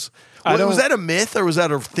photos? Was that a myth or was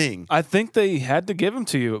that a thing? I think they had to give them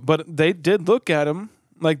to you, but they did look at them.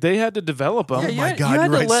 Like they had to develop them. Yeah, my you God, had you're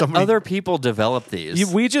to right, let somebody- other people develop these.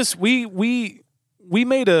 We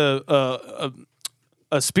made a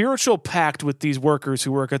spiritual pact with these workers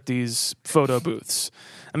who work at these photo booths.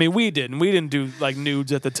 I mean, we didn't do like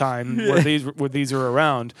nudes at the time where these are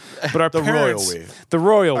around, but our parents, the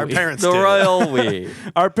royal Our we. parents the did. royal we.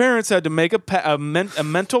 Our parents had to make a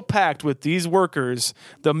mental pact with these workers.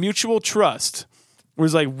 The mutual trust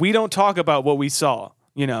was like, we don't talk about what we saw.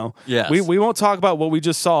 Yes. we won't talk about what we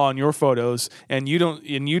just saw on your photos, and you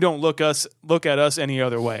don't look at us any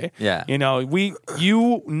other way. Yeah.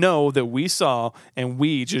 you know that we saw, and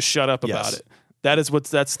we just shut up about Yes. it.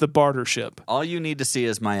 That's the bartership. All you need to see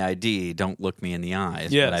is my ID. Don't look me in the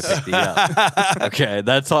eyes Yes. when I pick you up. Okay,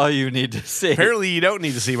 that's all you need to see. Apparently, you don't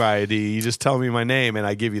need to see my ID. You just tell me my name and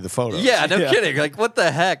I give you the photo. Yeah, no kidding. Like, what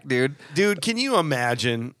the heck, dude? Dude, can you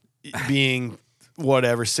imagine being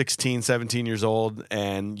 16, 17 years old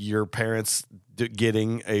and your parents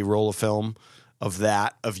getting a roll of film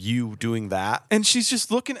of you doing that? And she's just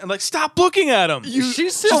looking like, stop looking at him.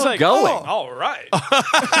 She's still like, going. "Oh, all right.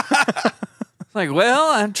 Like,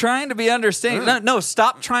 well, I'm trying to be understanding. No,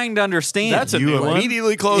 stop trying to understand. That's a You new one.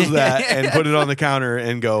 immediately close that and put it on the counter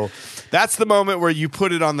and go. That's the moment where you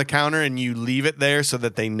put it on the counter and you leave it there so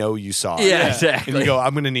that they know you saw it. Yeah, exactly. And you go,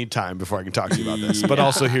 I'm going to need time before I can talk to you about this. But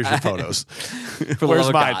also, here's your photos. the Where's love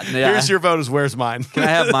of mine? God, yeah. Here's your photos. Where's mine? Can I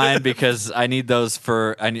have mine because I need those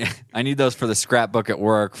for I need those for the scrapbook at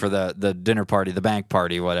work, for the dinner party, the bank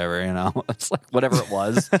party, whatever. It's like whatever it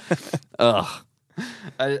was. Ugh,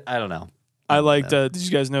 I don't know. I liked. Did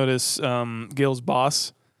you guys notice Gil's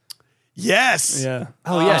boss? Yes. Yeah.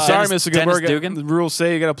 Oh, yeah, Sorry, Dennis- Mr. Dennis Goodberg. Dugan? The rules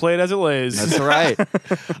say you got to play it as it lays. That's right.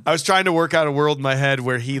 I was trying to work out a world in my head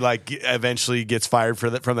where he eventually gets fired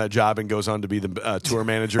from that job and goes on to be the tour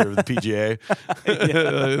manager of the PGA.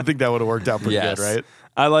 I think that would have worked out pretty Yes. good, right?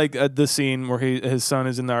 I like the scene where his son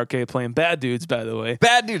is in the arcade playing Bad Dudes. By the way,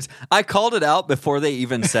 Bad Dudes. I called it out before they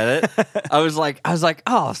even said it. I was like,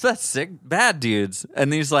 oh, so that's sick. Bad Dudes.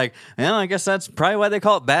 And he's like, well, I guess that's probably why they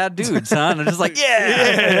call it Bad Dudes, huh? And I'm just like, yeah,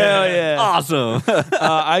 hell yeah. awesome.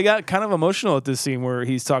 I got kind of emotional at this scene where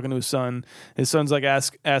he's talking to his son. His son's like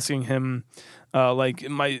asking him, like,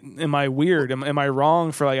 am I weird? Am I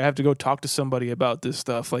wrong for like I have to go talk to somebody about this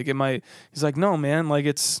stuff? Like, He's like, no, man. Like,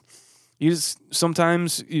 it's. You just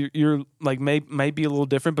sometimes you're like might be a little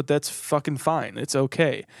different, but that's fucking fine. It's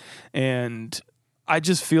okay. And I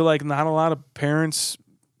just feel like not a lot of parents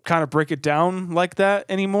kind of break it down like that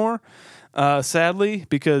anymore. Sadly,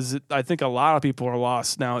 because I think a lot of people are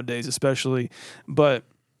lost nowadays, especially. But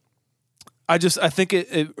I think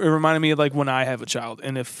it reminded me of like when I have a child,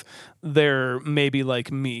 and if they're maybe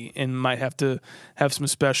like me and might have to have some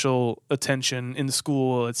special attention in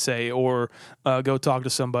school, let's say, or go talk to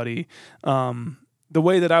somebody. The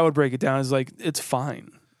way that I would break it down is like, it's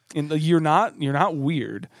fine. And you're not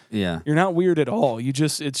weird. Yeah. You're not weird at all. You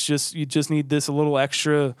just need this a little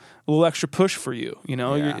extra push for you.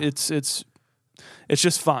 Yeah. It's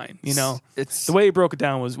just fine. It's The way he broke it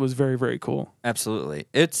down was very, very cool. absolutely.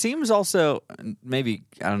 It seems also, maybe,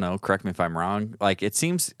 I don't know, correct me if I'm wrong. Like, it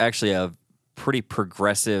seems actually a pretty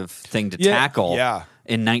progressive thing to Yeah. tackle. Yeah.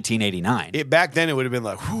 in 1989. Back then, it would have been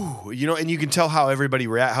like, whew, and you can tell how everybody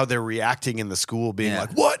how they're reacting in the school, being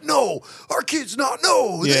like, "What? No, our kids not.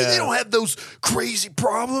 No, they don't have those crazy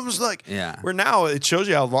problems." Like, where now it shows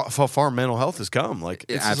you how far mental health has come. Like,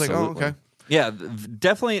 it's just like, oh, okay. Yeah,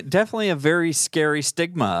 definitely a very scary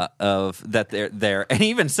stigma of that they're there, and he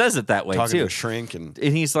even says it that way Talking too. to a shrink, and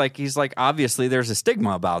he's like, obviously there's a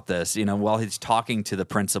stigma about this, while he's talking to the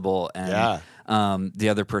principal and the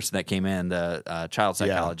other person that came in, the child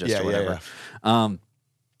psychologist or whatever.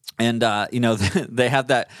 And they have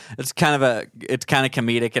that. It's kind of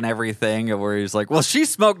comedic and everything, where he's like, "Well, she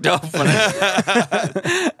smoked dope," but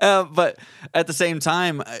at the same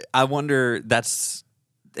time, I wonder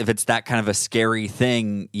if it's that kind of a scary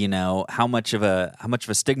thing, how much of a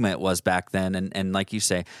stigma it was back then, and like you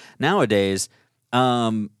say, nowadays,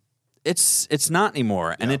 it's not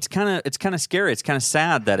anymore, and it's kind of scary. It's kind of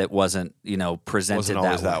sad that it wasn't presented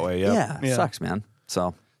that way. Yeah, sucks, man.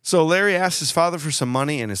 So Larry asks his father for some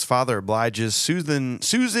money, and his father obliges. Susan,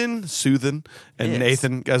 and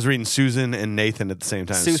Nathan. I was reading Susan and Nathan at the same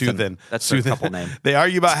time. Susan. That's their couple name. They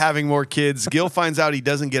argue about having more kids. Gil finds out he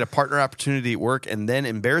doesn't get a partner opportunity at work, and then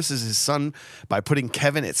embarrasses his son by putting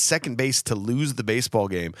Kevin at second base to lose the baseball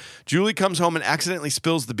game. Julie comes home and accidentally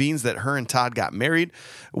spills the beans that her and Todd got married.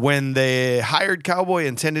 When the hired cowboy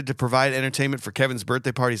intended to provide entertainment for Kevin's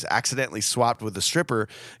birthday party is accidentally swapped with a stripper,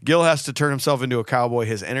 Gil has to turn himself into a cowboy.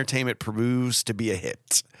 His entertainment proves to be a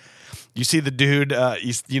hit. You see the dude.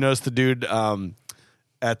 You notice the dude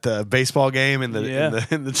at the baseball game in the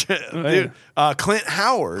dude, Clint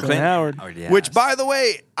Howard. Clint Howard. Yes. Which, by the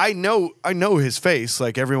way, I know his face.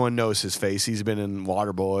 Like, everyone knows his face. He's been in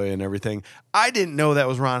Waterboy and everything. I didn't know that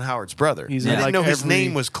was Ron Howard's brother. I didn't know his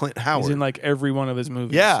name was Clint Howard. He's in like every one of his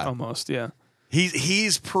movies. Yeah, almost. Yeah.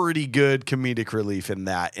 He's pretty good comedic relief in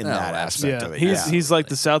that aspect of it. He's like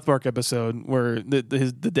the South Park episode where the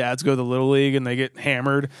dads go to the Little League and they get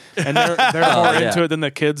hammered, and they're more into it than the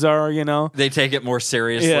kids are. They take it more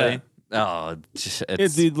seriously. Yeah. Oh,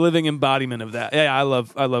 it's the living embodiment of that. Yeah, I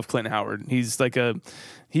love Clint Howard. He's like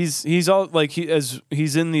he's all like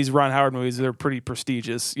he's in these Ron Howard movies. They're pretty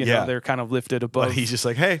prestigious. They're kind of lifted above. But he's just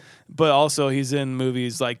like, hey. But also he's in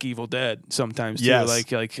movies like Evil Dead sometimes too,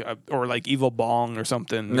 or like Evil Bong or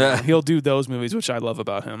something. He'll do those movies, which I love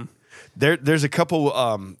about him. There's a couple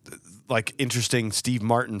like interesting Steve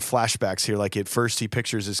Martin flashbacks here. Like, at first he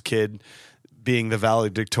pictures his kid being the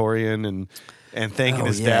valedictorian and thanking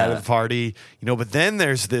his dad at the party, but then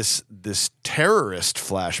there's this terrorist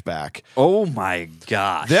flashback. Oh my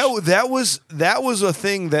gosh. That was a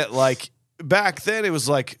thing that, like, back then it was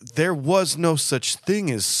like there was no such thing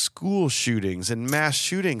as school shootings and mass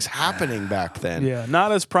shootings happening back then. Yeah,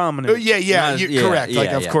 not as prominent. Correct.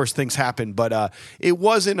 Of course things happen, but it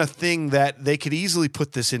wasn't a thing that they could easily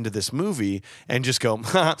put this into this movie and just go,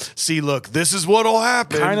 see, look, this is what'll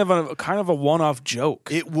happen. Kind of a one-off joke.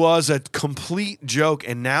 It was a complete joke,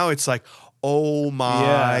 and now it's like, oh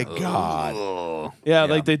my God. Yeah,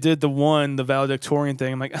 like they did the valedictorian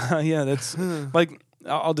thing. I'm like, that's like,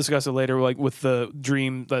 I'll discuss it later, like with the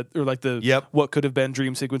dream what could have been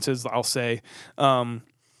dream sequences, I'll say. But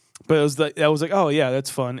it was like, I was like, oh yeah, that's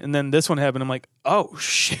fun. And then this one happened. I'm like, oh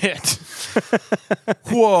shit.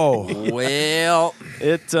 Whoa. Well,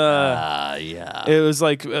 it was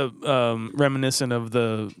like reminiscent of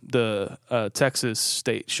the Texas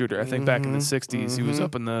state shooter. I think back in the 60s, he was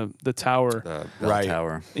up in the tower. Bell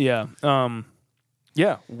Tower. Yeah.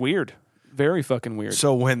 Yeah. Weird. Very fucking weird.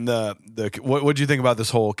 So when what do you think about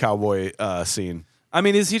this whole cowboy scene? I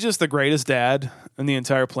mean, is he just the greatest dad on the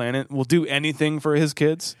entire planet? Will do anything for his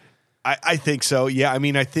kids? I think so. Yeah. I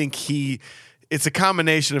mean, I think it's a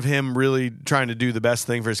combination of him really trying to do the best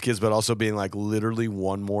thing for his kids, but also being like, literally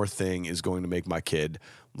one more thing is going to make my kid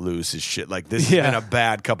lose his shit. Like, this has been a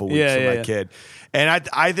bad couple weeks for my kid. And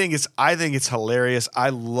I think it's hilarious. I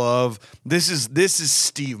love this is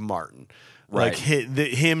Steve Martin. Right. Like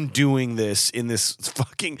him doing this in this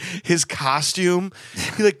fucking his costume,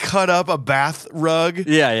 he like cut up a bath rug,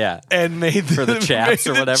 and made for the chaps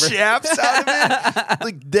or whatever chaps out of it.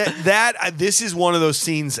 Like that. This is one of those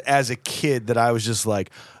scenes as a kid that I was just like,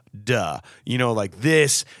 duh, like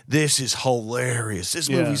this is hilarious. This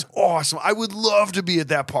movie's awesome. I would love to be at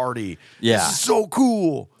that party. Yeah, this is so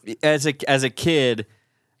cool. As a kid,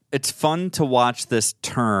 it's fun to watch this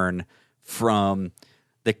turn from.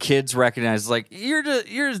 The kids recognize, like, you're his dad.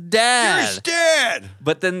 You're his dad.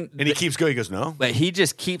 But then... And he keeps going. He goes, no. But he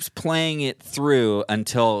just keeps playing it through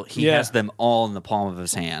until he has them all in the palm of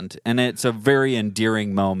his hand. And it's a very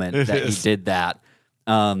endearing moment that he did that.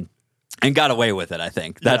 And got away with it, I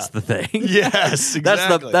think. That's the thing. Yes,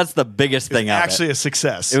 exactly. That's the biggest thing out of it. Actually a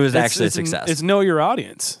success. It was It's- actually a it's- success. It's know your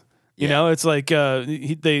audience. You know, it's like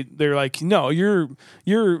they're like, no, you're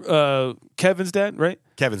Kevin's dad, right?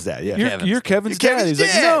 Kevin's dad, yeah. You're Kevin's You're dad. Kevin's He's like,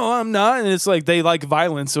 dad. no, I'm not. And it's like they like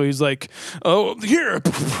violence, so he's like, oh, here,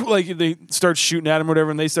 like they start shooting at him or whatever,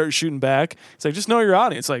 and they start shooting back. It's like just know your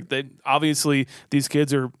audience. Like they obviously these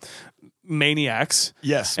kids are maniacs.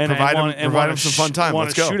 Yes, and provide want- them wanna some fun time. Want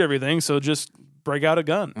Let's to go. shoot everything, so just break out a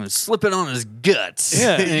gun. Slip it on his guts.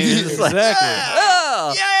 Yeah, And he's just like, exactly.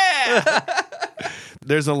 oh. Yeah.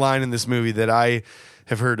 There's a line in this movie that I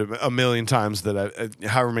have heard a million times that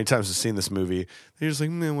however many times I've seen this movie. You're just like,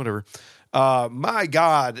 man, whatever. My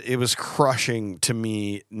God, it was crushing to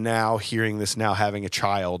me now hearing this, now having a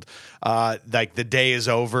child. Like the day is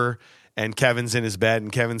over and Kevin's in his bed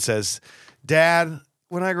and Kevin says, Dad,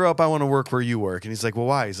 when I grow up, I want to work where you work. And he's like, well,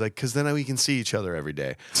 why? He's like, because then we can see each other every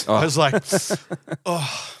day. I was like,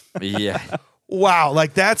 Yeah. wow,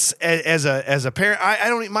 like that's as a parent. I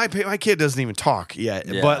don't. My kid doesn't even talk yet.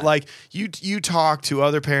 Yeah. But like you talk to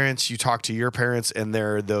other parents, you talk to your parents, and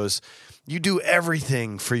there are those. You do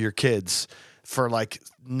everything for your kids for like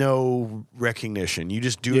no recognition. You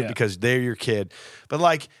just do it because they're your kid. But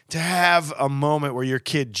like to have a moment where your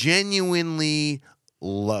kid genuinely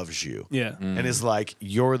loves you. Yeah. And is like,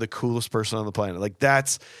 you're the coolest person on the planet. Like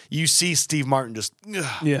that's, you see Steve Martin just,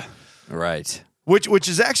 Yeah. Right. which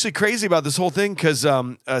is actually crazy about this whole thing. Cause,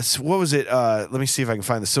 what was it? Let me see if I can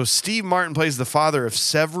find this. So Steve Martin plays the father of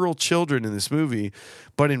several children in this movie,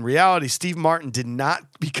 but in reality, Steve Martin did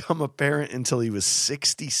not become a parent until he was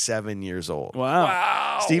 67 years old.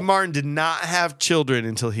 Wow. Steve Martin did not have children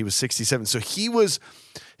until he was 67. So he was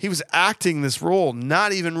acting this role,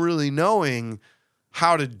 not even really knowing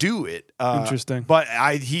how to do it. Interesting. But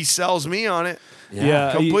he sells me on it.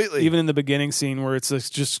 Yeah, completely. Even in the beginning scene where it's like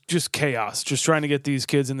just chaos, just trying to get these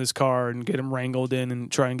kids in this car and get them wrangled in and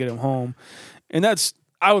try and get them home. And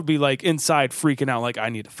I would be like inside freaking out, like I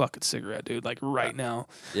need a fucking cigarette, dude, like right now,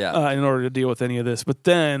 in order to deal with any of this. But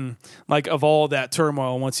then, like of all that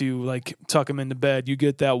turmoil, once you like tuck them into bed, you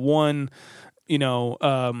get that one,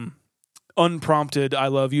 unprompted "I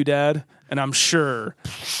love you, Dad," and I'm sure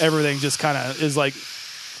everything just kind of is like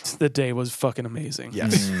the day was fucking amazing.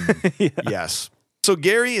 Yes. Yes. So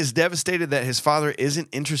Gary is devastated that his father isn't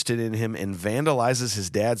interested in him and vandalizes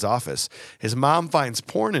his dad's office. His mom finds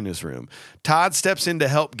porn in his room. Todd steps in to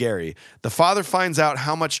help Gary. The father finds out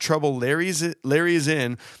how much trouble Larry is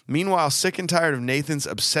in. Meanwhile, sick and tired of Nathan's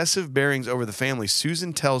obsessive bearings over the family,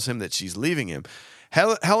 Susan tells him that she's leaving him.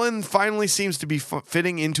 Helen finally seems to be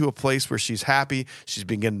fitting into a place where she's happy. She's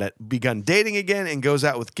begun dating again and goes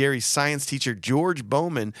out with Gary's science teacher, George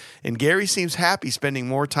Bowman. And Gary seems happy spending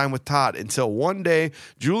more time with Todd until one day,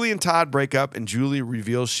 Julie and Todd break up and Julie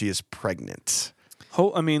reveals she is pregnant.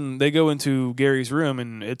 They go into Gary's room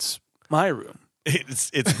and it's my room. It's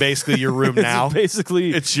basically your room now.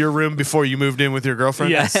 It's your room before you moved in with your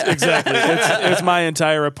girlfriend. Yes, exactly. It's my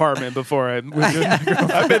entire apartment before I moved in.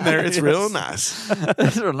 I've been there. It's real nice.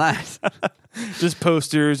 It's real nice. Just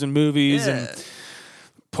posters and movies and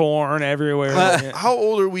porn everywhere. How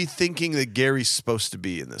old are we thinking that Gary's supposed to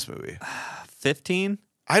be in this movie? 15?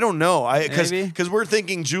 I don't know. Maybe? Because we're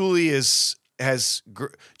thinking Julie's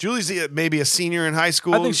maybe a senior in high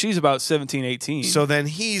school. I think she's about 17, 18. So then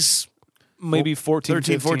he's maybe 14,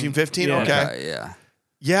 13, 15. 14, 15. Yeah. Okay. Yeah.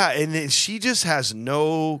 Yeah, and then she just has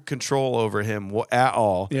no control over him at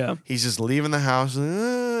all. Yeah. He's just leaving the house,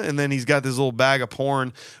 and then he's got this little bag of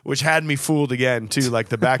porn, which had me fooled again, too, like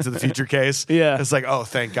the Back to the Future case. Yeah. It's like, oh,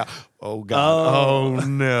 thank God. Oh, God. Oh,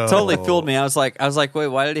 no. Totally fooled me. I was like, wait,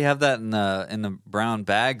 why did he have that in the brown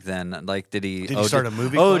bag then? Like, did he start a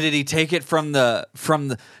movie Oh, club? did he take it from the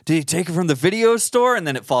video store? And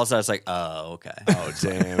then it falls out. It's like, oh, okay. Oh,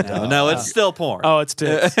 damn. No, it's still porn. Oh, it's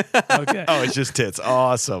tits. Okay. Oh, it's just tits.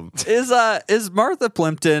 Awesome. Is Martha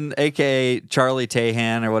Plimpton, aka Charlie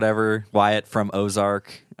Tahan or whatever, Wyatt from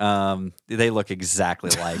Ozark? They look exactly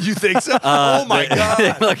like. You think so? Oh my God.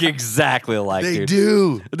 They look exactly like. They dude.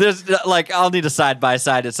 do. There's like I'll need a side by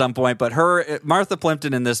side at some point, but Martha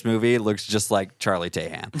Plimpton in this movie looks just like Charlie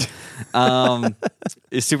Tahan.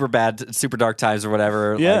 It's super bad, super dark times or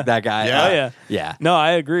whatever. Yeah. Like that guy. Yeah. Oh, yeah. Yeah. No,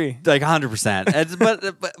 I agree. Like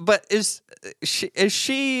 100%. But is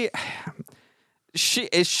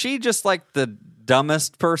she just like the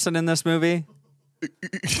dumbest person in this movie?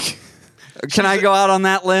 Can I go out on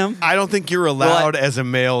that limb? I don't think you're allowed as a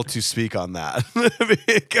male to speak on that.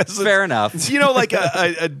 Because Fair enough. You know, like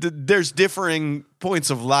there's differing points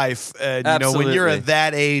of life. And, you know, when you're Absolutely. at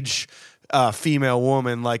that age female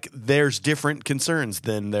woman, like there's different concerns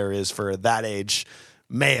than there is for that age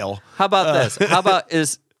male. How about this? How about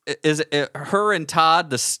is her and Todd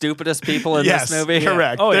the stupidest people in Yes, this movie?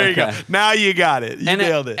 correct. Oh, there yeah. you go. Now you got it. You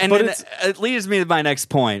nailed it. And then it leads me to my next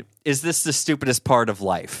point. Is this the stupidest part of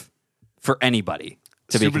life for anybody?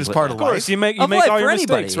 Stupidest part of Of course, life? you make of all life your for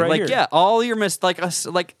anybody. mistakes right like here. yeah, all your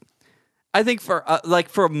I think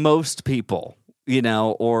for most people, you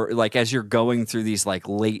know, or like as you're going through these like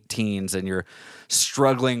late teens and you're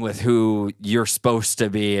struggling with who you're supposed to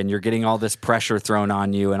be and you're getting all this pressure thrown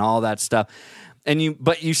on you and all that stuff,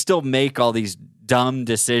 but you still make all these dumb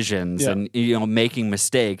decisions and making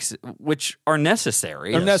mistakes, which are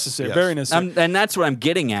necessary. They're necessary, Yes. very necessary. And that's what I'm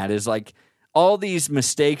getting at is like all these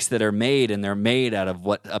mistakes that are made, and they're made out of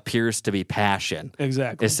what appears to be passion.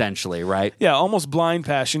 Exactly. Essentially, right? Yeah, almost blind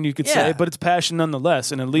passion, you could say, Yeah. but it's passion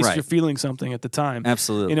nonetheless, and at least Right. you're feeling something at the time.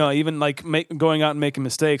 Absolutely. You know, even like going out and making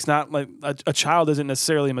mistakes, not like a child isn't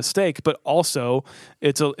necessarily a mistake, but also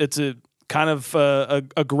it's a kind of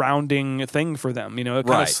a grounding thing for them. You know, it kind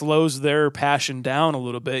Right. of slows their passion down a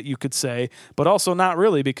little bit, you could say, but also not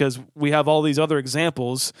really, because we have all these other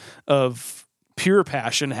examples of pure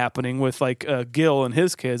passion happening with like Gil and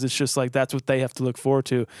his kids. It's just like that's what they have to look forward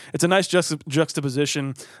to. It's a nice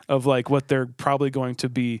juxtaposition of like what they're probably going to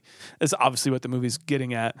be. It's obviously what the movie's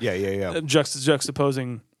getting at. Yeah.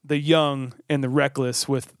 Juxtaposing the young and the reckless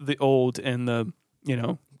with the old and the, you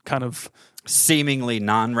know, kind of Seemingly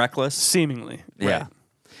non-reckless. seemingly. Yeah. Right.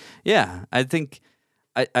 Yeah, I think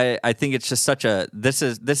I think it's just such a this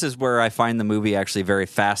is where I find the movie actually very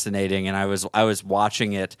fascinating, and I was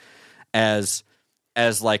watching it as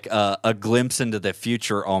like a glimpse into the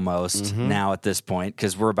future almost now at this point,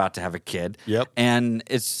 because we're about to have a kid. Yep. And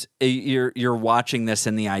you're watching this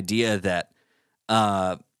in the idea that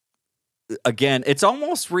again, it's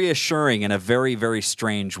almost reassuring in a very, very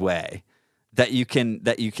strange way that you can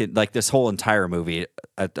like this whole entire movie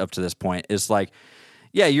up to this point is like,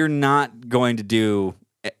 yeah, you're not going to do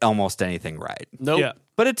almost anything right. Nope. Yeah.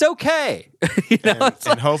 But it's okay. You know,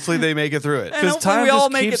 And hopefully they make it through it. and hopefully we all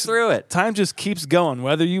make it through it. Time just keeps going,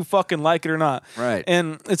 whether you fucking like it or not. Right.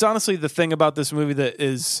 And it's honestly the thing about this movie that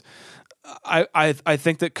is, I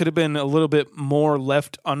think that could have been a little bit more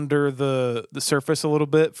left under the surface a little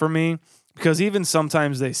bit for me, because even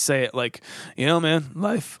sometimes they say it like, you know, man,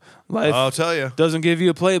 life I'll tell you. doesn't give you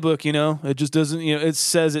a playbook. You know, it just doesn't. You know, it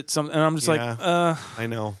says it some, and I'm just like, I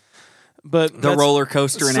know. But The that's- roller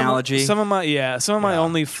coaster analogy. Some of my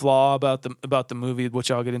only flaw about the movie,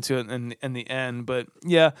 which I'll get into in the end. But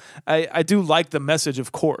yeah, I do like the message,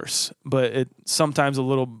 of course, but it sometimes a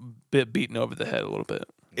little bit beaten over the head a little bit.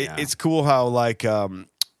 It's cool how like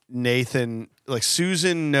Nathan, like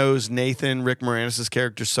Susan knows Nathan, Rick Moranis'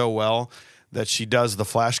 character, so well that she does the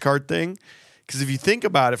flashcard thing. Because if you think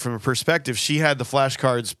about it from a perspective, she had the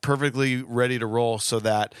flashcards perfectly ready to roll so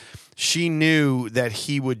that she knew that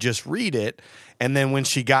he would just read it. And then when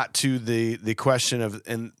she got to the question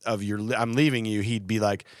of your I'm leaving you, he'd be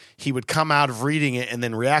like, he would come out of reading it and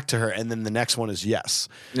then react to her, and then the next one is yes.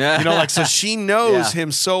 Yeah. You know, like, so she knows Yeah.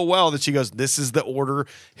 him so well that she goes, this is the order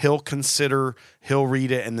he'll consider, he'll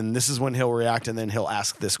read it, and then this is when he'll react, and then he'll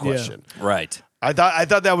ask this question. Right. I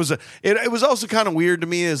thought that was it was also kind of weird to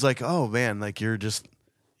me, is like, oh man, like you guys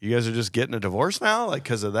are just getting a divorce now, like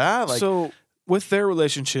because of that. Like, So with their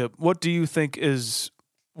relationship, what do you think is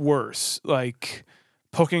worse, like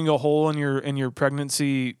poking a hole in your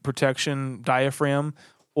pregnancy protection diaphragm,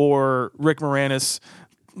 or Rick Moranis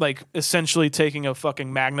like essentially taking a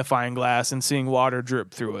fucking magnifying glass and seeing water drip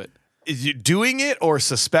through it? is you doing it or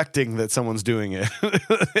suspecting that someone's doing it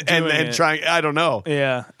and it. trying? I don't know.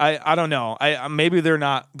 Yeah, I don't know. I maybe they're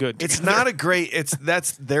not good. It's together. not a great.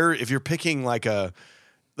 That's there. If you're picking like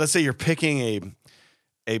let's say you're picking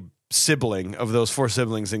a sibling of those four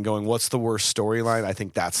siblings and going, what's the worst storyline? I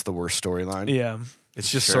think that's the worst storyline. Yeah. It's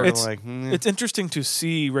just sort of It's, like it's interesting to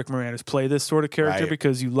see Rick Moranis play this sort of character, Right.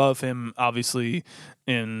 because you love him obviously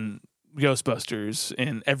in Ghostbusters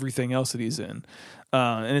and everything else that he's in,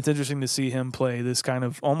 and it's interesting to see him play this kind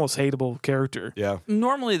of almost hateable character. yeah.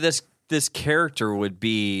 Normally this character would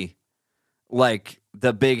be like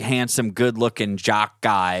the big, handsome, good-looking jock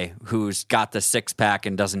guy who's got the six-pack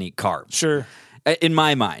and doesn't eat carbs. Sure, In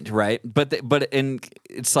my mind, right? But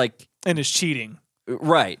it's like and is cheating.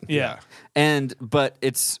 right. Yeah. But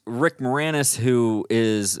it's Rick Moranis who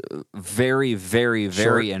is very, very,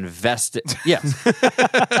 very invested. Yes,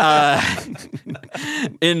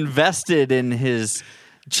 invested in his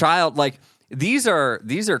child. Like these are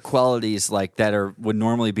qualities like that would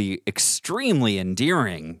normally be extremely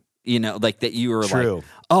endearing. You know, like that you were True. like,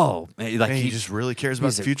 oh, like Man, he just really cares about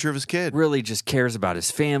he's the a- future of his kid. really just cares about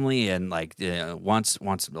his family and like wants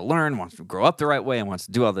him to learn, wants to grow up the right way, and wants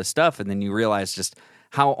to do all this stuff. And then you realize just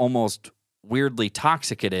how almost weirdly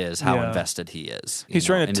toxic it is, how Yeah. invested he is. He's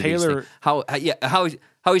trying to into these tailor- things.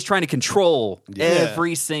 How he's trying to control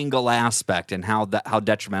every single aspect and how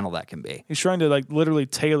detrimental that can be. He's trying to like literally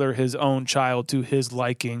tailor his own child to his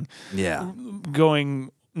liking. Yeah.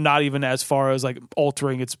 Going not even as far as like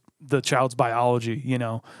altering the child's biology, you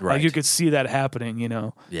know. Right. Like you could see that happening, you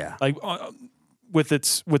know. Yeah. Like with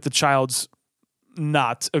the child's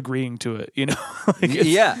not agreeing to it, you know. Like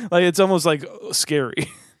Yeah. Like it's almost like scary.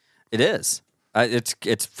 It is.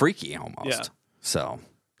 It's freaky almost. Yeah.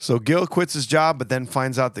 So Gil quits his job, but then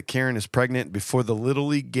finds out that Karen is pregnant. Before the Little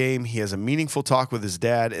League game, he has a meaningful talk with his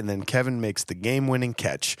dad, and then Kevin makes the game-winning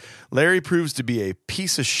catch. Larry proves to be a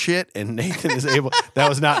piece of shit, and Nathan is able... That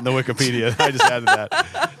was not in the Wikipedia. I just added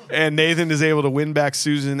that. And Nathan is able to win back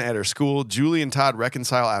Susan at her school. Julie and Todd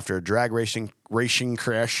reconcile after a drag racing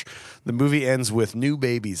crash. The movie ends with new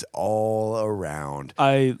babies all around.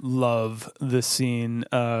 I love this scene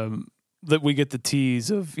that we get the tease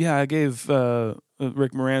of. Yeah, I gave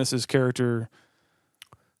Rick Moranis' character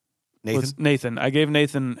Nathan. I gave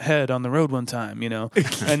Nathan head on the road one time, you know,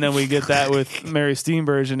 and then we get that with Mary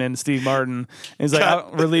Steenburgen and Steve Martin. And he's like,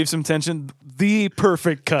 I'll relieve some tension. The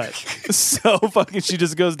perfect cut. So fucking, she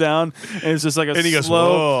just goes down, and it's just like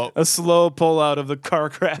a slow pull out of the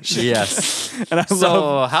car crash. Yes. And I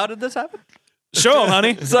love. How did this happen? Show him,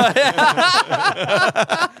 honey. Fucking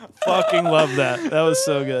love that. That was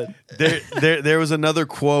so good. There was another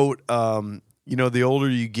quote. You know, the older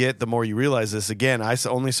you get, the more you realize this. Again, I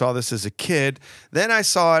only saw this as a kid. Then I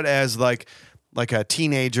saw it as like a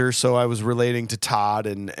teenager. So I was relating to Todd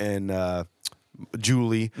and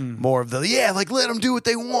Julie more of the like let them do what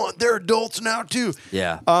they want. They're adults now too.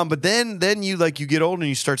 Yeah. But then you get older and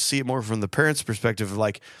you start to see it more from the parents' perspective,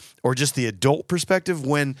 or just the adult perspective.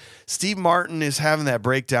 When Steve Martin is having that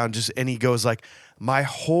breakdown, and he goes like, "My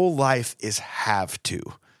whole life is have to."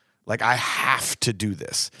 Like, I have to do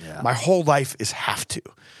this. Yeah. My whole life is have to.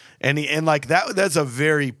 And that's a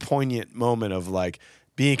very poignant moment of like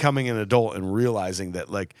becoming an adult and realizing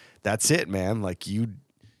that like that's it, man. Like you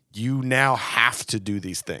now have to do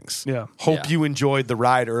these things. Yeah. Hope you enjoyed the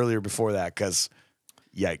ride earlier before that, because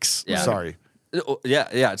yikes. Yeah. Sorry.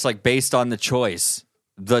 Yeah. It's like based on the choices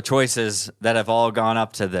that have all gone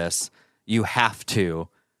up to this, you have to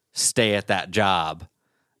stay at that job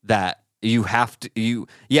that you have to,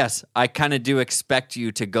 yes, I kind of do expect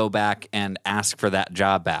you to go back and ask for that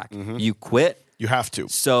job back. Mm-hmm. You quit. You have to.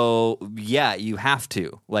 So, yeah, you have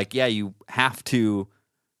to. Like, yeah, you have to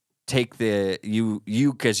take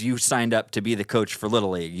because you signed up to be the coach for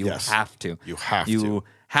Little League. You have to. You have to. You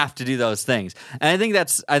have to do those things. And I think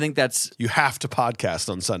that's you have to podcast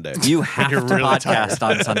on Sunday. You have to really podcast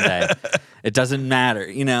on Sunday. It doesn't matter,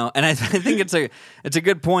 you know. And I think it's a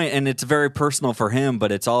good point, and it's very personal for him.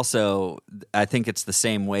 But it's also, I think it's the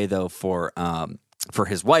same way though for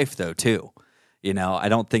his wife though too. You know, I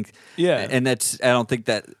don't think I don't think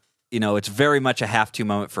that, you know, it's very much a have to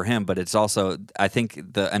moment for him. But it's also, I think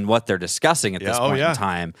and what they're discussing at this point in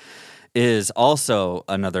time is also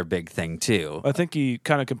another big thing too. I think he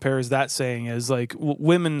kind of compares that saying as like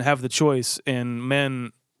women have the choice and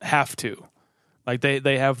men have to. Like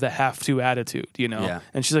they have the have to attitude, you know. Yeah.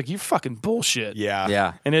 And she's like, "You fucking bullshit."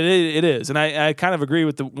 Yeah. And it is. And I kind of agree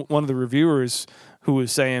with one of the reviewers who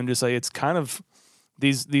was saying just like it's kind of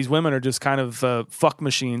these women are just kind of fuck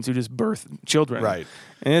machines who just birth children. Right.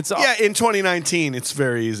 And it's in 2019, it's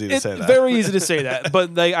very easy to say that. Very easy to say that.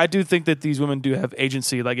 But like, I do think that these women do have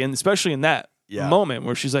agency, like, and especially in that moment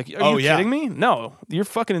where she's like, "Are you kidding me? No, you're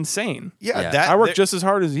fucking insane. Yeah. I work just as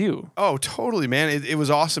hard as you." Oh, totally, man. It was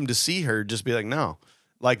awesome to see her just be like, no.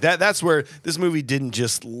 Like that's where this movie didn't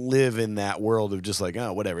just live in that world of just like,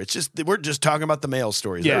 oh, whatever. It's just, we're just talking about the male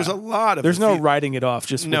stories. Yeah. There's a lot of There's no writing it off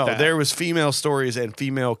just no, with that. there was female stories and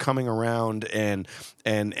female coming around and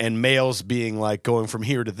males being like going from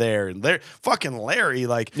here to there. And there fucking Larry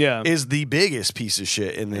is the biggest piece of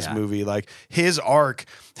shit in this movie. Like his arc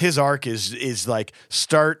is like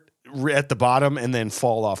start at the bottom and then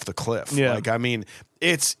fall off the cliff. Yeah. Like, I mean,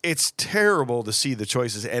 it's terrible to see the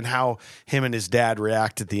choices and how him and his dad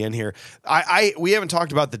react at the end here. We haven't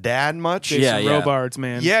talked about the dad much. Jason Robards,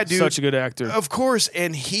 man. Yeah, dude. Such a good actor. Of course.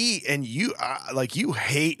 And you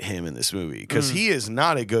hate him in this movie because he is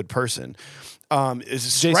not a good person.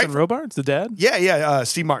 Jason Robards, the dad? Yeah.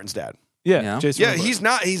 Steve Martin's dad. Yeah, You know? Jason. Yeah,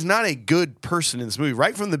 Robards. he's not a good person in this movie.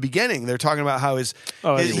 Right from the beginning, they're talking about how he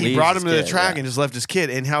leaves brought his him to the kid, track yeah. and just left his kid,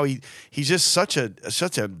 and how he's just such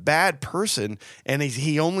a bad person, and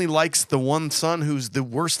he only likes the one son who's the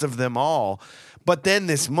worst of them all. But then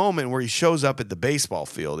this moment where he shows up at the baseball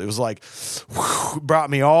field, it was like brought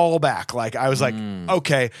me all back. Like I was like,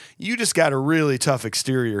 okay, you just got a really tough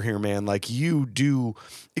exterior here, man. Like you do.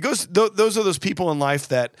 It goes. Those are those people in life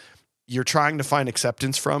that you're trying to find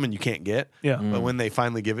acceptance from and you can't get. Yeah. But when they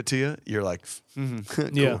finally give it to you, you're like, cool,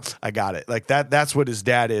 Yeah. I got it. Like that's what his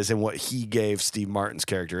dad is and what he gave Steve Martin's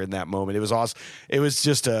character in that moment. It was awesome. It was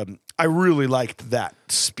just I really liked that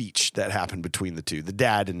speech that happened between the two, the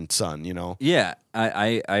dad and son, you know? Yeah,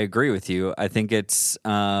 I agree with you. I think it's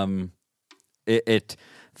it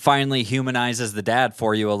finally humanizes the dad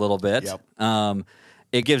for you a little bit. Yep.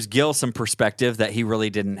 It gives Gil some perspective that he really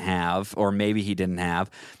didn't have, or maybe he didn't have.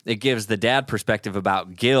 It gives the dad perspective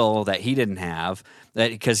about Gil that he didn't have,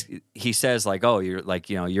 because he says like, "Oh,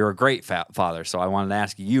 you're a great father." So I wanted to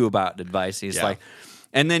ask you about advice. He's like,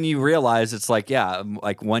 and then you realize it's like, yeah,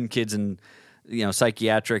 like one kid's in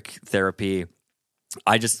psychiatric therapy.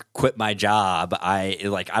 I just quit my job. I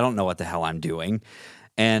don't know what the hell I'm doing,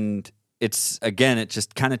 and it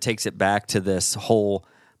just kind of takes it back to this whole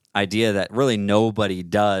idea that really nobody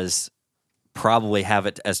does probably have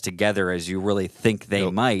it as together as you really think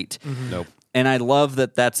they might. Mm-hmm. Nope. And I love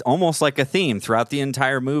that that's almost like a theme throughout the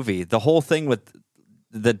entire movie. The whole thing with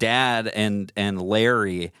the dad and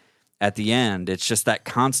Larry at the end, it's just that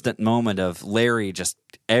constant moment of Larry just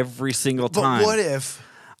every single time. But what if?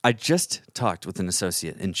 I just talked with an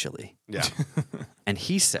associate in Chile. Yeah. And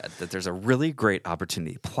he said that there's a really great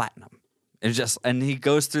opportunity, platinum. And he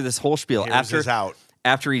goes through this whole spiel Here's his out.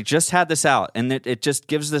 After he just had this out, and it just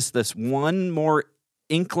gives this one more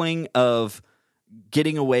inkling of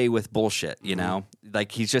getting away with bullshit, you know?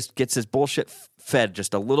 Like he just gets his bullshit fed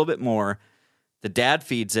just a little bit more. The dad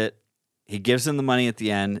feeds it. He gives him the money at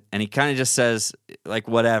the end, and he kind of just says, like,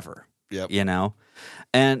 whatever. Yep. You know?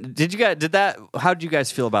 And how did you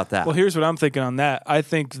guys feel about that? Well, here's what I'm thinking on that. I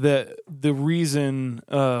think that the reason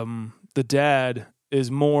the dad is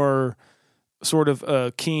more sort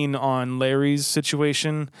of keen on Larry's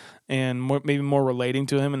situation and maybe more relating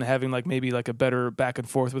to him and having maybe a better back and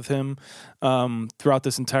forth with him throughout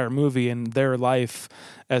this entire movie and their life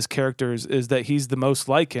as characters is that he's the most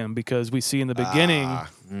like him, because we see in the beginning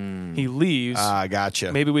he leaves.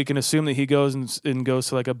 Gotcha. Maybe we can assume that he goes and goes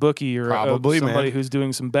to a bookie or Probably, somebody man. who's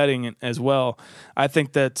doing some betting as well. I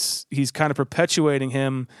think he's kind of perpetuating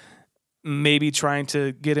him, maybe trying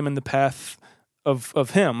to get him in the path of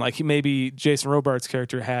him. Like maybe Jason Robards'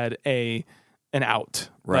 character had an out,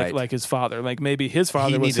 Right. like his father. Like maybe his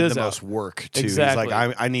father He was needed his the out. most work too. Exactly. He's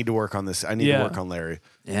like, I need to work on this. I need to work on Larry.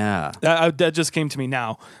 Yeah. That just came to me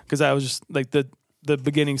now, because I was just like the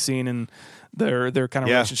beginning scene and their kind of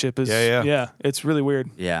relationship is it's really weird.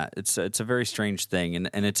 Yeah, it's a very strange thing,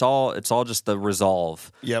 and it's all just the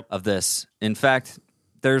resolve of this. In fact,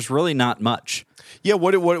 there's really not much. Yeah,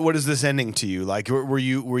 what is this ending to you? Like, were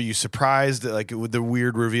you surprised with the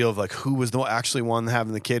weird reveal of who was the actually one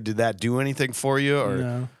having the kid? Did that do anything for you? Or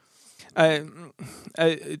No,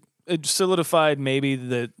 it solidified maybe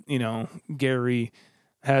that Gary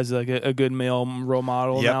has a good male role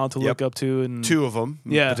model now to look up to, and two of them,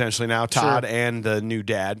 potentially now, Todd and the new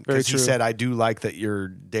dad, because he said, "I do like that you're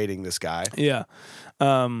dating this guy." Yeah.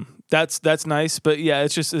 That's nice, but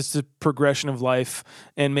it's a progression of life,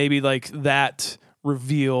 and maybe that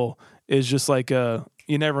reveal is just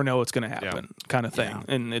you never know what's going to happen kind of thing,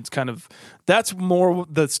 and it's kind of that's more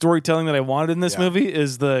the storytelling that I wanted in this movie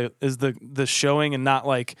is the showing, and not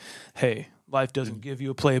hey, life doesn't give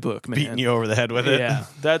you a playbook, man. Beating you over the head with it. Yeah,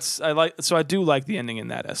 I do like the ending in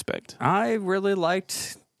that aspect. I really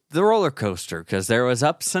liked the roller coaster because there was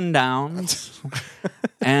ups and downs,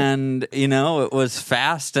 and it was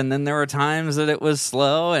fast, and then there were times that it was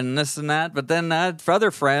slow and this and that. But then I had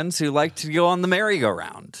other friends who liked to go on the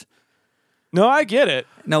merry-go-round. No, I get it.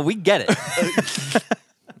 No, we get it.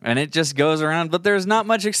 And it just goes around, but there's not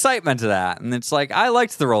much excitement to that. And it's I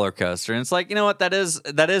liked the roller coaster, and it's you know what, that is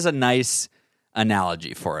a nice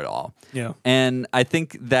analogy for it all. Yeah. And I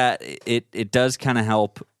think that it does kind of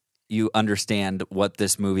help you understand what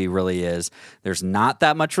this movie really is. There's not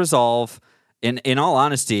that much resolve. In all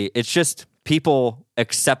honesty, it's just people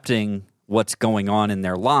accepting what's going on in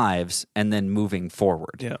their lives and then moving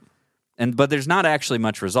forward. Yeah. But there's not actually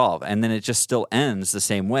much resolve, and then it just still ends the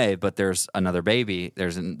same way. But there's another baby.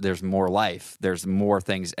 There's more life. There's more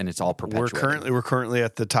things, and it's all perpetuating. We're currently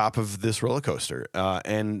at the top of this roller coaster,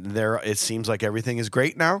 and it seems like everything is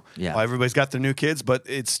great now. Yeah. Everybody's got their new kids, but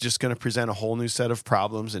it's just going to present a whole new set of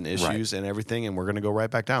problems and issues and everything, and we're going to go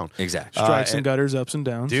right back down. Exactly. Strikes and gutters, ups and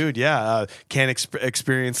downs. Dude, yeah, can't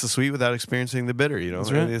experience the sweet without experiencing the bitter. That's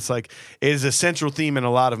And right. it's like it is a central theme in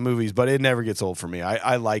a lot of movies, but it never gets old for me.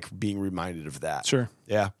 I like being reminded of that. Sure.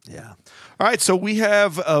 Yeah. Yeah. All right, so we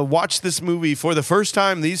have watched this movie for the first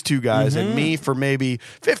time, these two guys, and me for maybe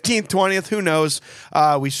 15th, 20th, who knows.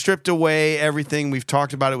 We stripped away everything. We've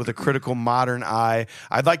talked about it with a critical modern eye.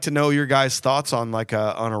 I'd like to know your guys' thoughts on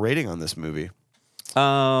on a rating on this movie.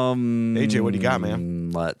 AJ, what do you got,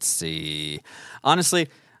 man? Let's see. Honestly,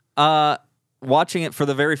 watching it for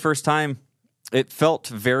the very first time, it felt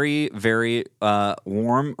very, very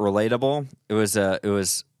warm, relatable. It was.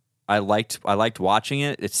 I liked watching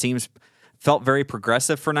it. It felt very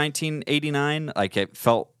progressive for 1989. Like it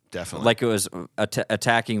felt Definitely like it was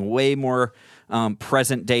attacking way more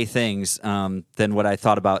present day things than what I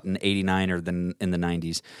thought about in '89 or than in the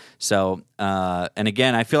 '90s. So, and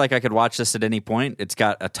again, I feel like I could watch this at any point. It's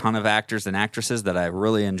got a ton of actors and actresses that I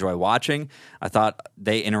really enjoy watching. I thought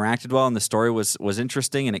they interacted well, and the story was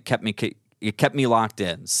interesting, and it kept me locked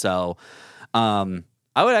in. So, I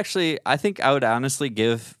think I would honestly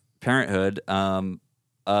give Parenthood a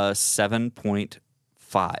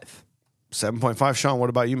 7.5. 7.5. Sean, what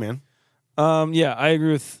about you, man? Yeah, I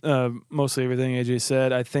agree with mostly everything AJ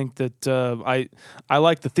said. I think that I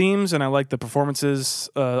like the themes and I like the performances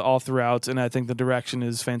all throughout, and I think the direction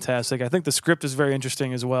is fantastic. I think the script is very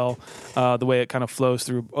interesting as well, the way it kind of flows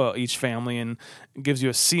through each family and gives you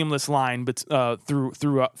a seamless line, but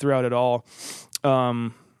throughout it all.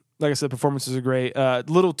 Like I said, performances are great. A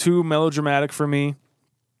little too melodramatic for me,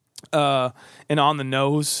 and on the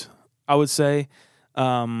nose, I would say.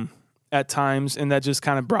 At times, and that just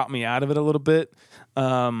kind of brought me out of it a little bit.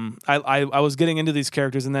 I was getting into these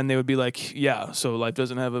characters, and then they would be like, "Yeah, so life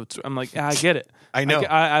doesn't have a." I'm like, I get it. I know.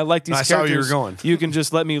 I like these I characters. saw where you were going. You can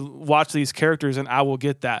just let me watch these characters, and I will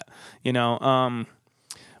get that. You know.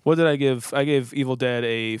 What did I give? I gave Evil Dead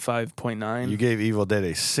a 5.9. You gave Evil Dead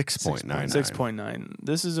a 6.99. 6.9.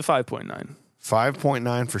 This is a 5.9.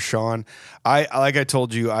 5.9 for Sean. Like I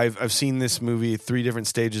told you, I've seen this movie 3 different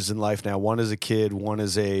stages in life now. One as a kid, one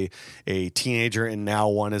as a teenager, and now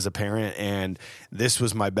one as a parent. And this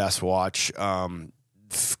was my best watch,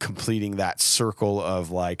 completing that circle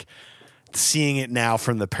of like seeing it now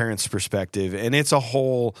from the parent's perspective. And it's a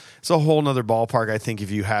whole nother ballpark. I think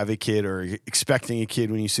if you have a kid or expecting a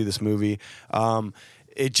kid when you see this movie,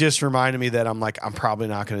 it just reminded me that I'm probably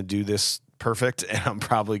not going to do this perfect, and I'm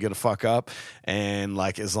probably gonna fuck up, and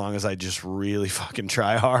like as long as I just really fucking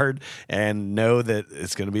try hard and know that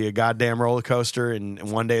it's gonna be a goddamn roller coaster, and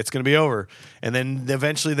one day it's gonna be over, and then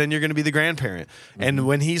eventually then you're gonna be the grandparent. Mm-hmm. And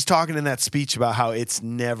when he's talking in that speech about how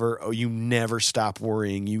you never stop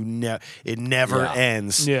worrying, it never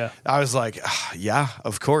ends. Yeah, I was like, yeah,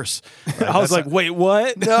 of course. I was like, wait,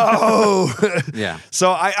 what? No. Yeah. So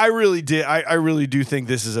I really do think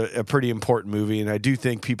this is a pretty important movie, and I do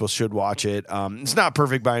think people should watch it. It's not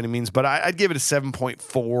perfect by any means, but I'd give it a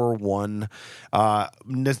 7.41.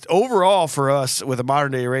 Overall, for us with a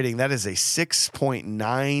modern day rating, that is a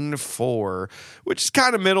 6.94, which is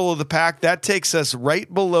kind of middle of the pack. That takes us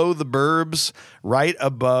right below the Burbs, right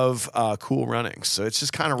above Cool Runnings. So it's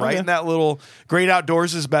just kind of right in that little. Great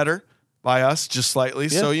Outdoors is better by us, just slightly.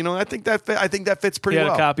 Yeah. So I think that fits pretty well.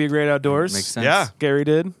 You had a copy of Great Outdoors. Makes sense. Yeah, Gary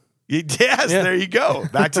did. Yes, there you go.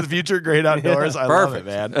 Back to the Future, Great Outdoors. I love it,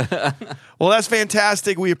 man. Well, that's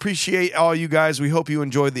fantastic. We appreciate all you guys. We hope you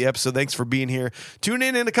enjoyed the episode. Thanks for being here. Tune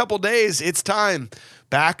in a couple days. It's time.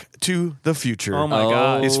 Back to the Future. Oh, my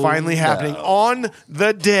God. Is finally happening on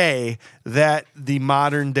the day that the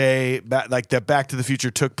modern day, that Back to the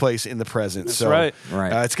Future took place in the present. That's so, right.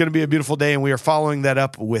 It's going to be a beautiful day, and we are following that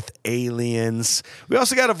up with Aliens. We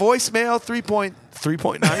also got a voicemail, 3.9.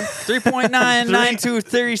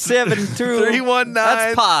 3.99237 through 319.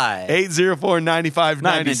 That's pi.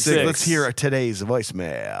 804-9596. Let's hear today's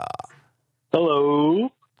voicemail.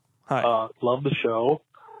 Hello. Hi. Love the show.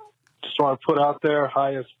 Just want to put out there,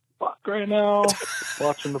 high as fuck right now,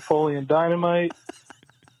 watching Napoleon Dynamite.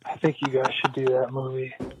 I think you guys should do that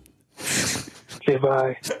movie. Okay,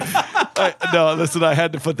 bye. No, listen, I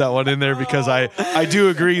had to put that one in there because I do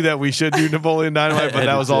agree that we should do Napoleon Dynamite, but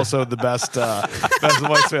that was also the best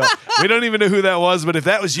voicemail. We don't even know who that was, but if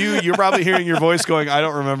that was you, you're probably hearing your voice going, I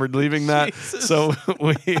don't remember leaving that. Jesus. So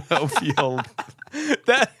we hope you'll...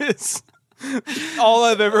 That is... All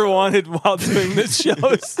I've ever wanted while doing this show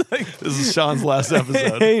is like, This is Sean's last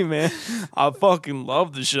episode. hey man, I fucking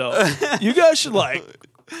love the show. You guys should like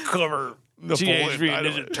cover Teenage Mutant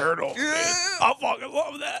Ninja Turtle. I fucking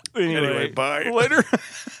love that. Anyway, bye. Later.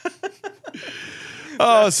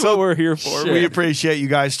 Oh, That's what we're here for. We appreciate you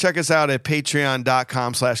guys. Check us out at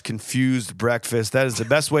patreon.com/confusedbreakfast. That is the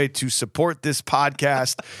best way to support this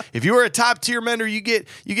podcast. If you are a top tier member, you get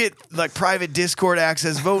like private Discord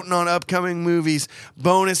access, voting on upcoming movies,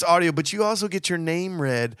 bonus audio, but you also get your name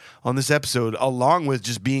read on this episode along with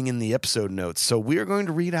just being in the episode notes. So we are going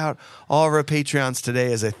to read out all of our Patreons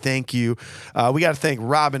today as a thank you. We got to thank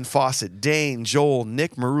Robin Fawcett, Dane, Joel,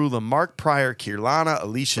 Nick Marula, Mark Pryor, Kirlana,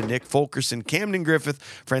 Alicia, Nick Fulkerson, Camden Griffith,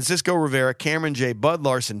 Francisco Rivera, Cameron J, Bud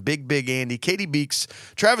Larson, Big Andy, Katie Beeks,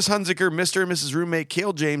 Travis Hunziker, Mr. and Mrs. Roommate,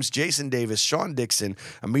 Cale James, Jason Davis, Sean Dixon,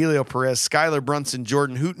 Emilio Perez, Skylar Brunson,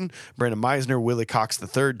 Jordan Hooten, Brandon Meisner, Willie Cox III,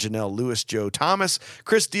 Janelle Lewis, Joe Thomas,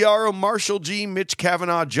 Chris Diaro, Marshall G, Mitch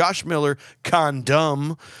Kavanaugh, Josh Miller,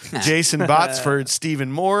 Condum, Jason Botsford, Stephen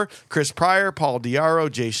Moore, Chris Pryor, Paul Diaro,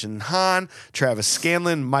 Jason Hahn, Travis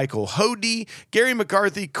Scanlon, Michael Hody, Gary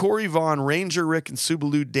McCarthy, Corey Vaughn, Ranger Rick and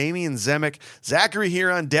Subalu, Damian Zemek, Zachary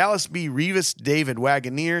Huron, Dallas B. Rivas, David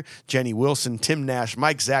Wagoneer, Jenny Wilson, Tim Nash,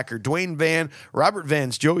 Mike Zacher, Dwayne Van, Robert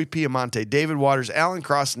Vance, Joey Piamonte, David Waters, Alan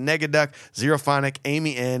Cross, Negaduck, Zerophonic,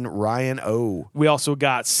 Amy N, Ryan O. We also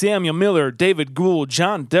got Samuel Miller, David Gould,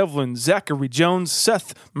 John Devlin, Zachary Jones,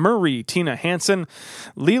 Seth Murray, Tina Hansen,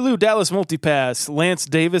 Lilu Dallas Multipass, Lance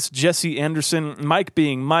Davis, Jesse Anderson, Mike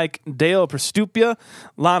Being Mike, Dale Prestupia,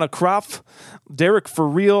 Lana Croft, Derek For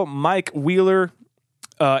Real, Mike Wheeler,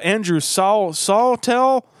 Andrew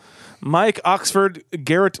Saltel, Mike Oxford,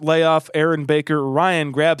 Garrett Layoff, Aaron Baker,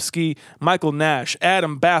 Ryan Grabsky, Michael Nash,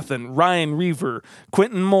 Adam Bathen, Ryan Reaver,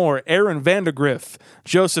 Quentin Moore, Aaron Vandergriff,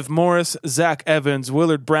 Joseph Morris, Zach Evans,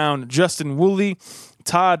 Willard Brown, Justin Woolley,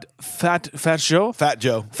 Todd Fat Joe,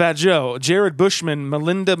 Jared Bushman,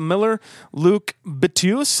 Melinda Miller, Luke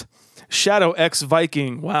Bitius, Shadow X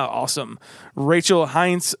Viking, wow, awesome, Rachel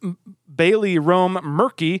Heinz, Bailey Rome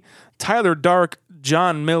Murky, Tyler Dark,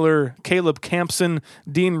 John Miller, Caleb Campson,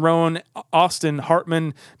 Dean Rowan, Austin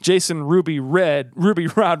Hartman, Jason Ruby Rod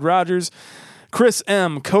Rogers, Chris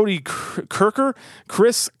M, Cody Kirker,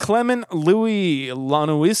 Chris Clement, Louis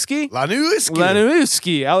Lanuiski,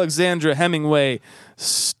 Alexandra Hemingway,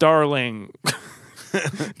 Starling,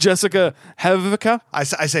 Jessica Hevica. I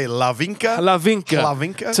say Lavinka.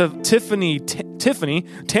 To Tiffany,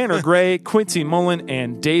 Tanner Gray, Quincy Mullen,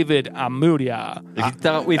 and David Amudia. If you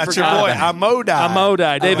thought we That's forgot your boy, about-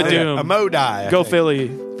 Amodai, David Doom. Amodai. Go Philly.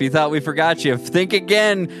 If you thought we forgot you, think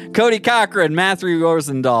again. Cody Cochran, Matthew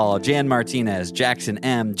Rosendahl, Jan Martinez, Jackson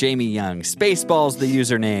M, Jamie Young, Spaceballs the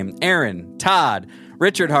username, Aaron, Todd,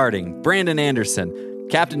 Richard Harding, Brandon Anderson,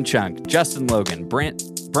 Captain Chunk, Justin Logan,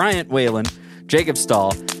 Bryant Whalen, Jacob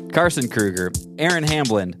Stahl, Carson Kruger, Aaron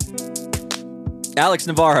Hamblin, Alex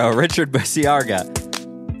Navarro, Richard Berciaga.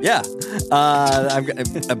 Yeah.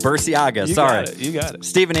 Berciaga, sorry. You got it.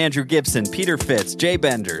 Stephen Andrew Gibson, Peter Fitz, Jay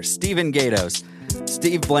Bender, Stephen Gatos,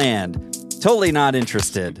 Steve Bland, totally not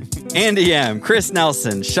interested, Andy M, Chris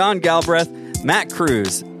Nelson, Sean Galbraith, Matt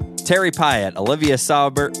Cruz, Terry Pyatt, Olivia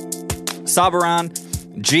Saberon,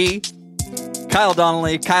 G, Kyle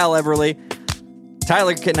Donnelly, Kyle Everly,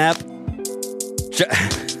 Tyler Knapp,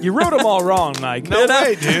 You wrote them all wrong, Mike. No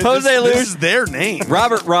way, dude. Jose Luz, This is their name.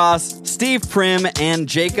 Robert Ross, Steve Prim, and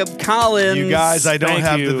Jacob Collins. You guys, I don't Thank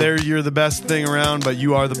have you. you're the best thing around, but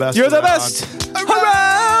you are the best You're the around. best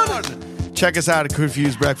around. Check us out at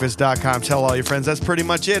confusedbreakfast.com. Tell all your friends. That's pretty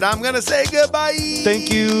much it. I'm going to say goodbye.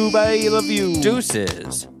 Thank you. Bye. Love you.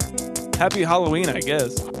 Deuces. Happy Halloween, I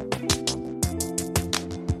guess.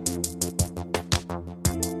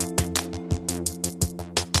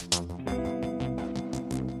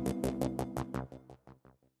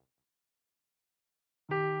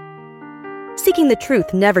 Seeking the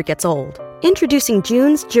truth never gets old. Introducing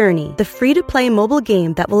June's Journey, the free-to-play mobile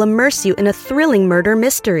game that will immerse you in a thrilling murder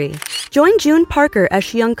mystery. Join June Parker as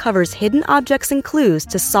she uncovers hidden objects and clues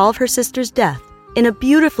to solve her sister's death in a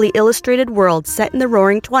beautifully illustrated world set in the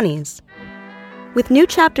Roaring '20s. With new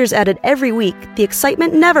chapters added every week, the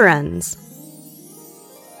excitement never ends.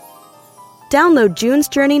 Download June's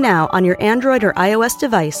Journey now on your Android or iOS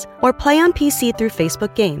device, or play on PC through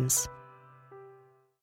Facebook Games.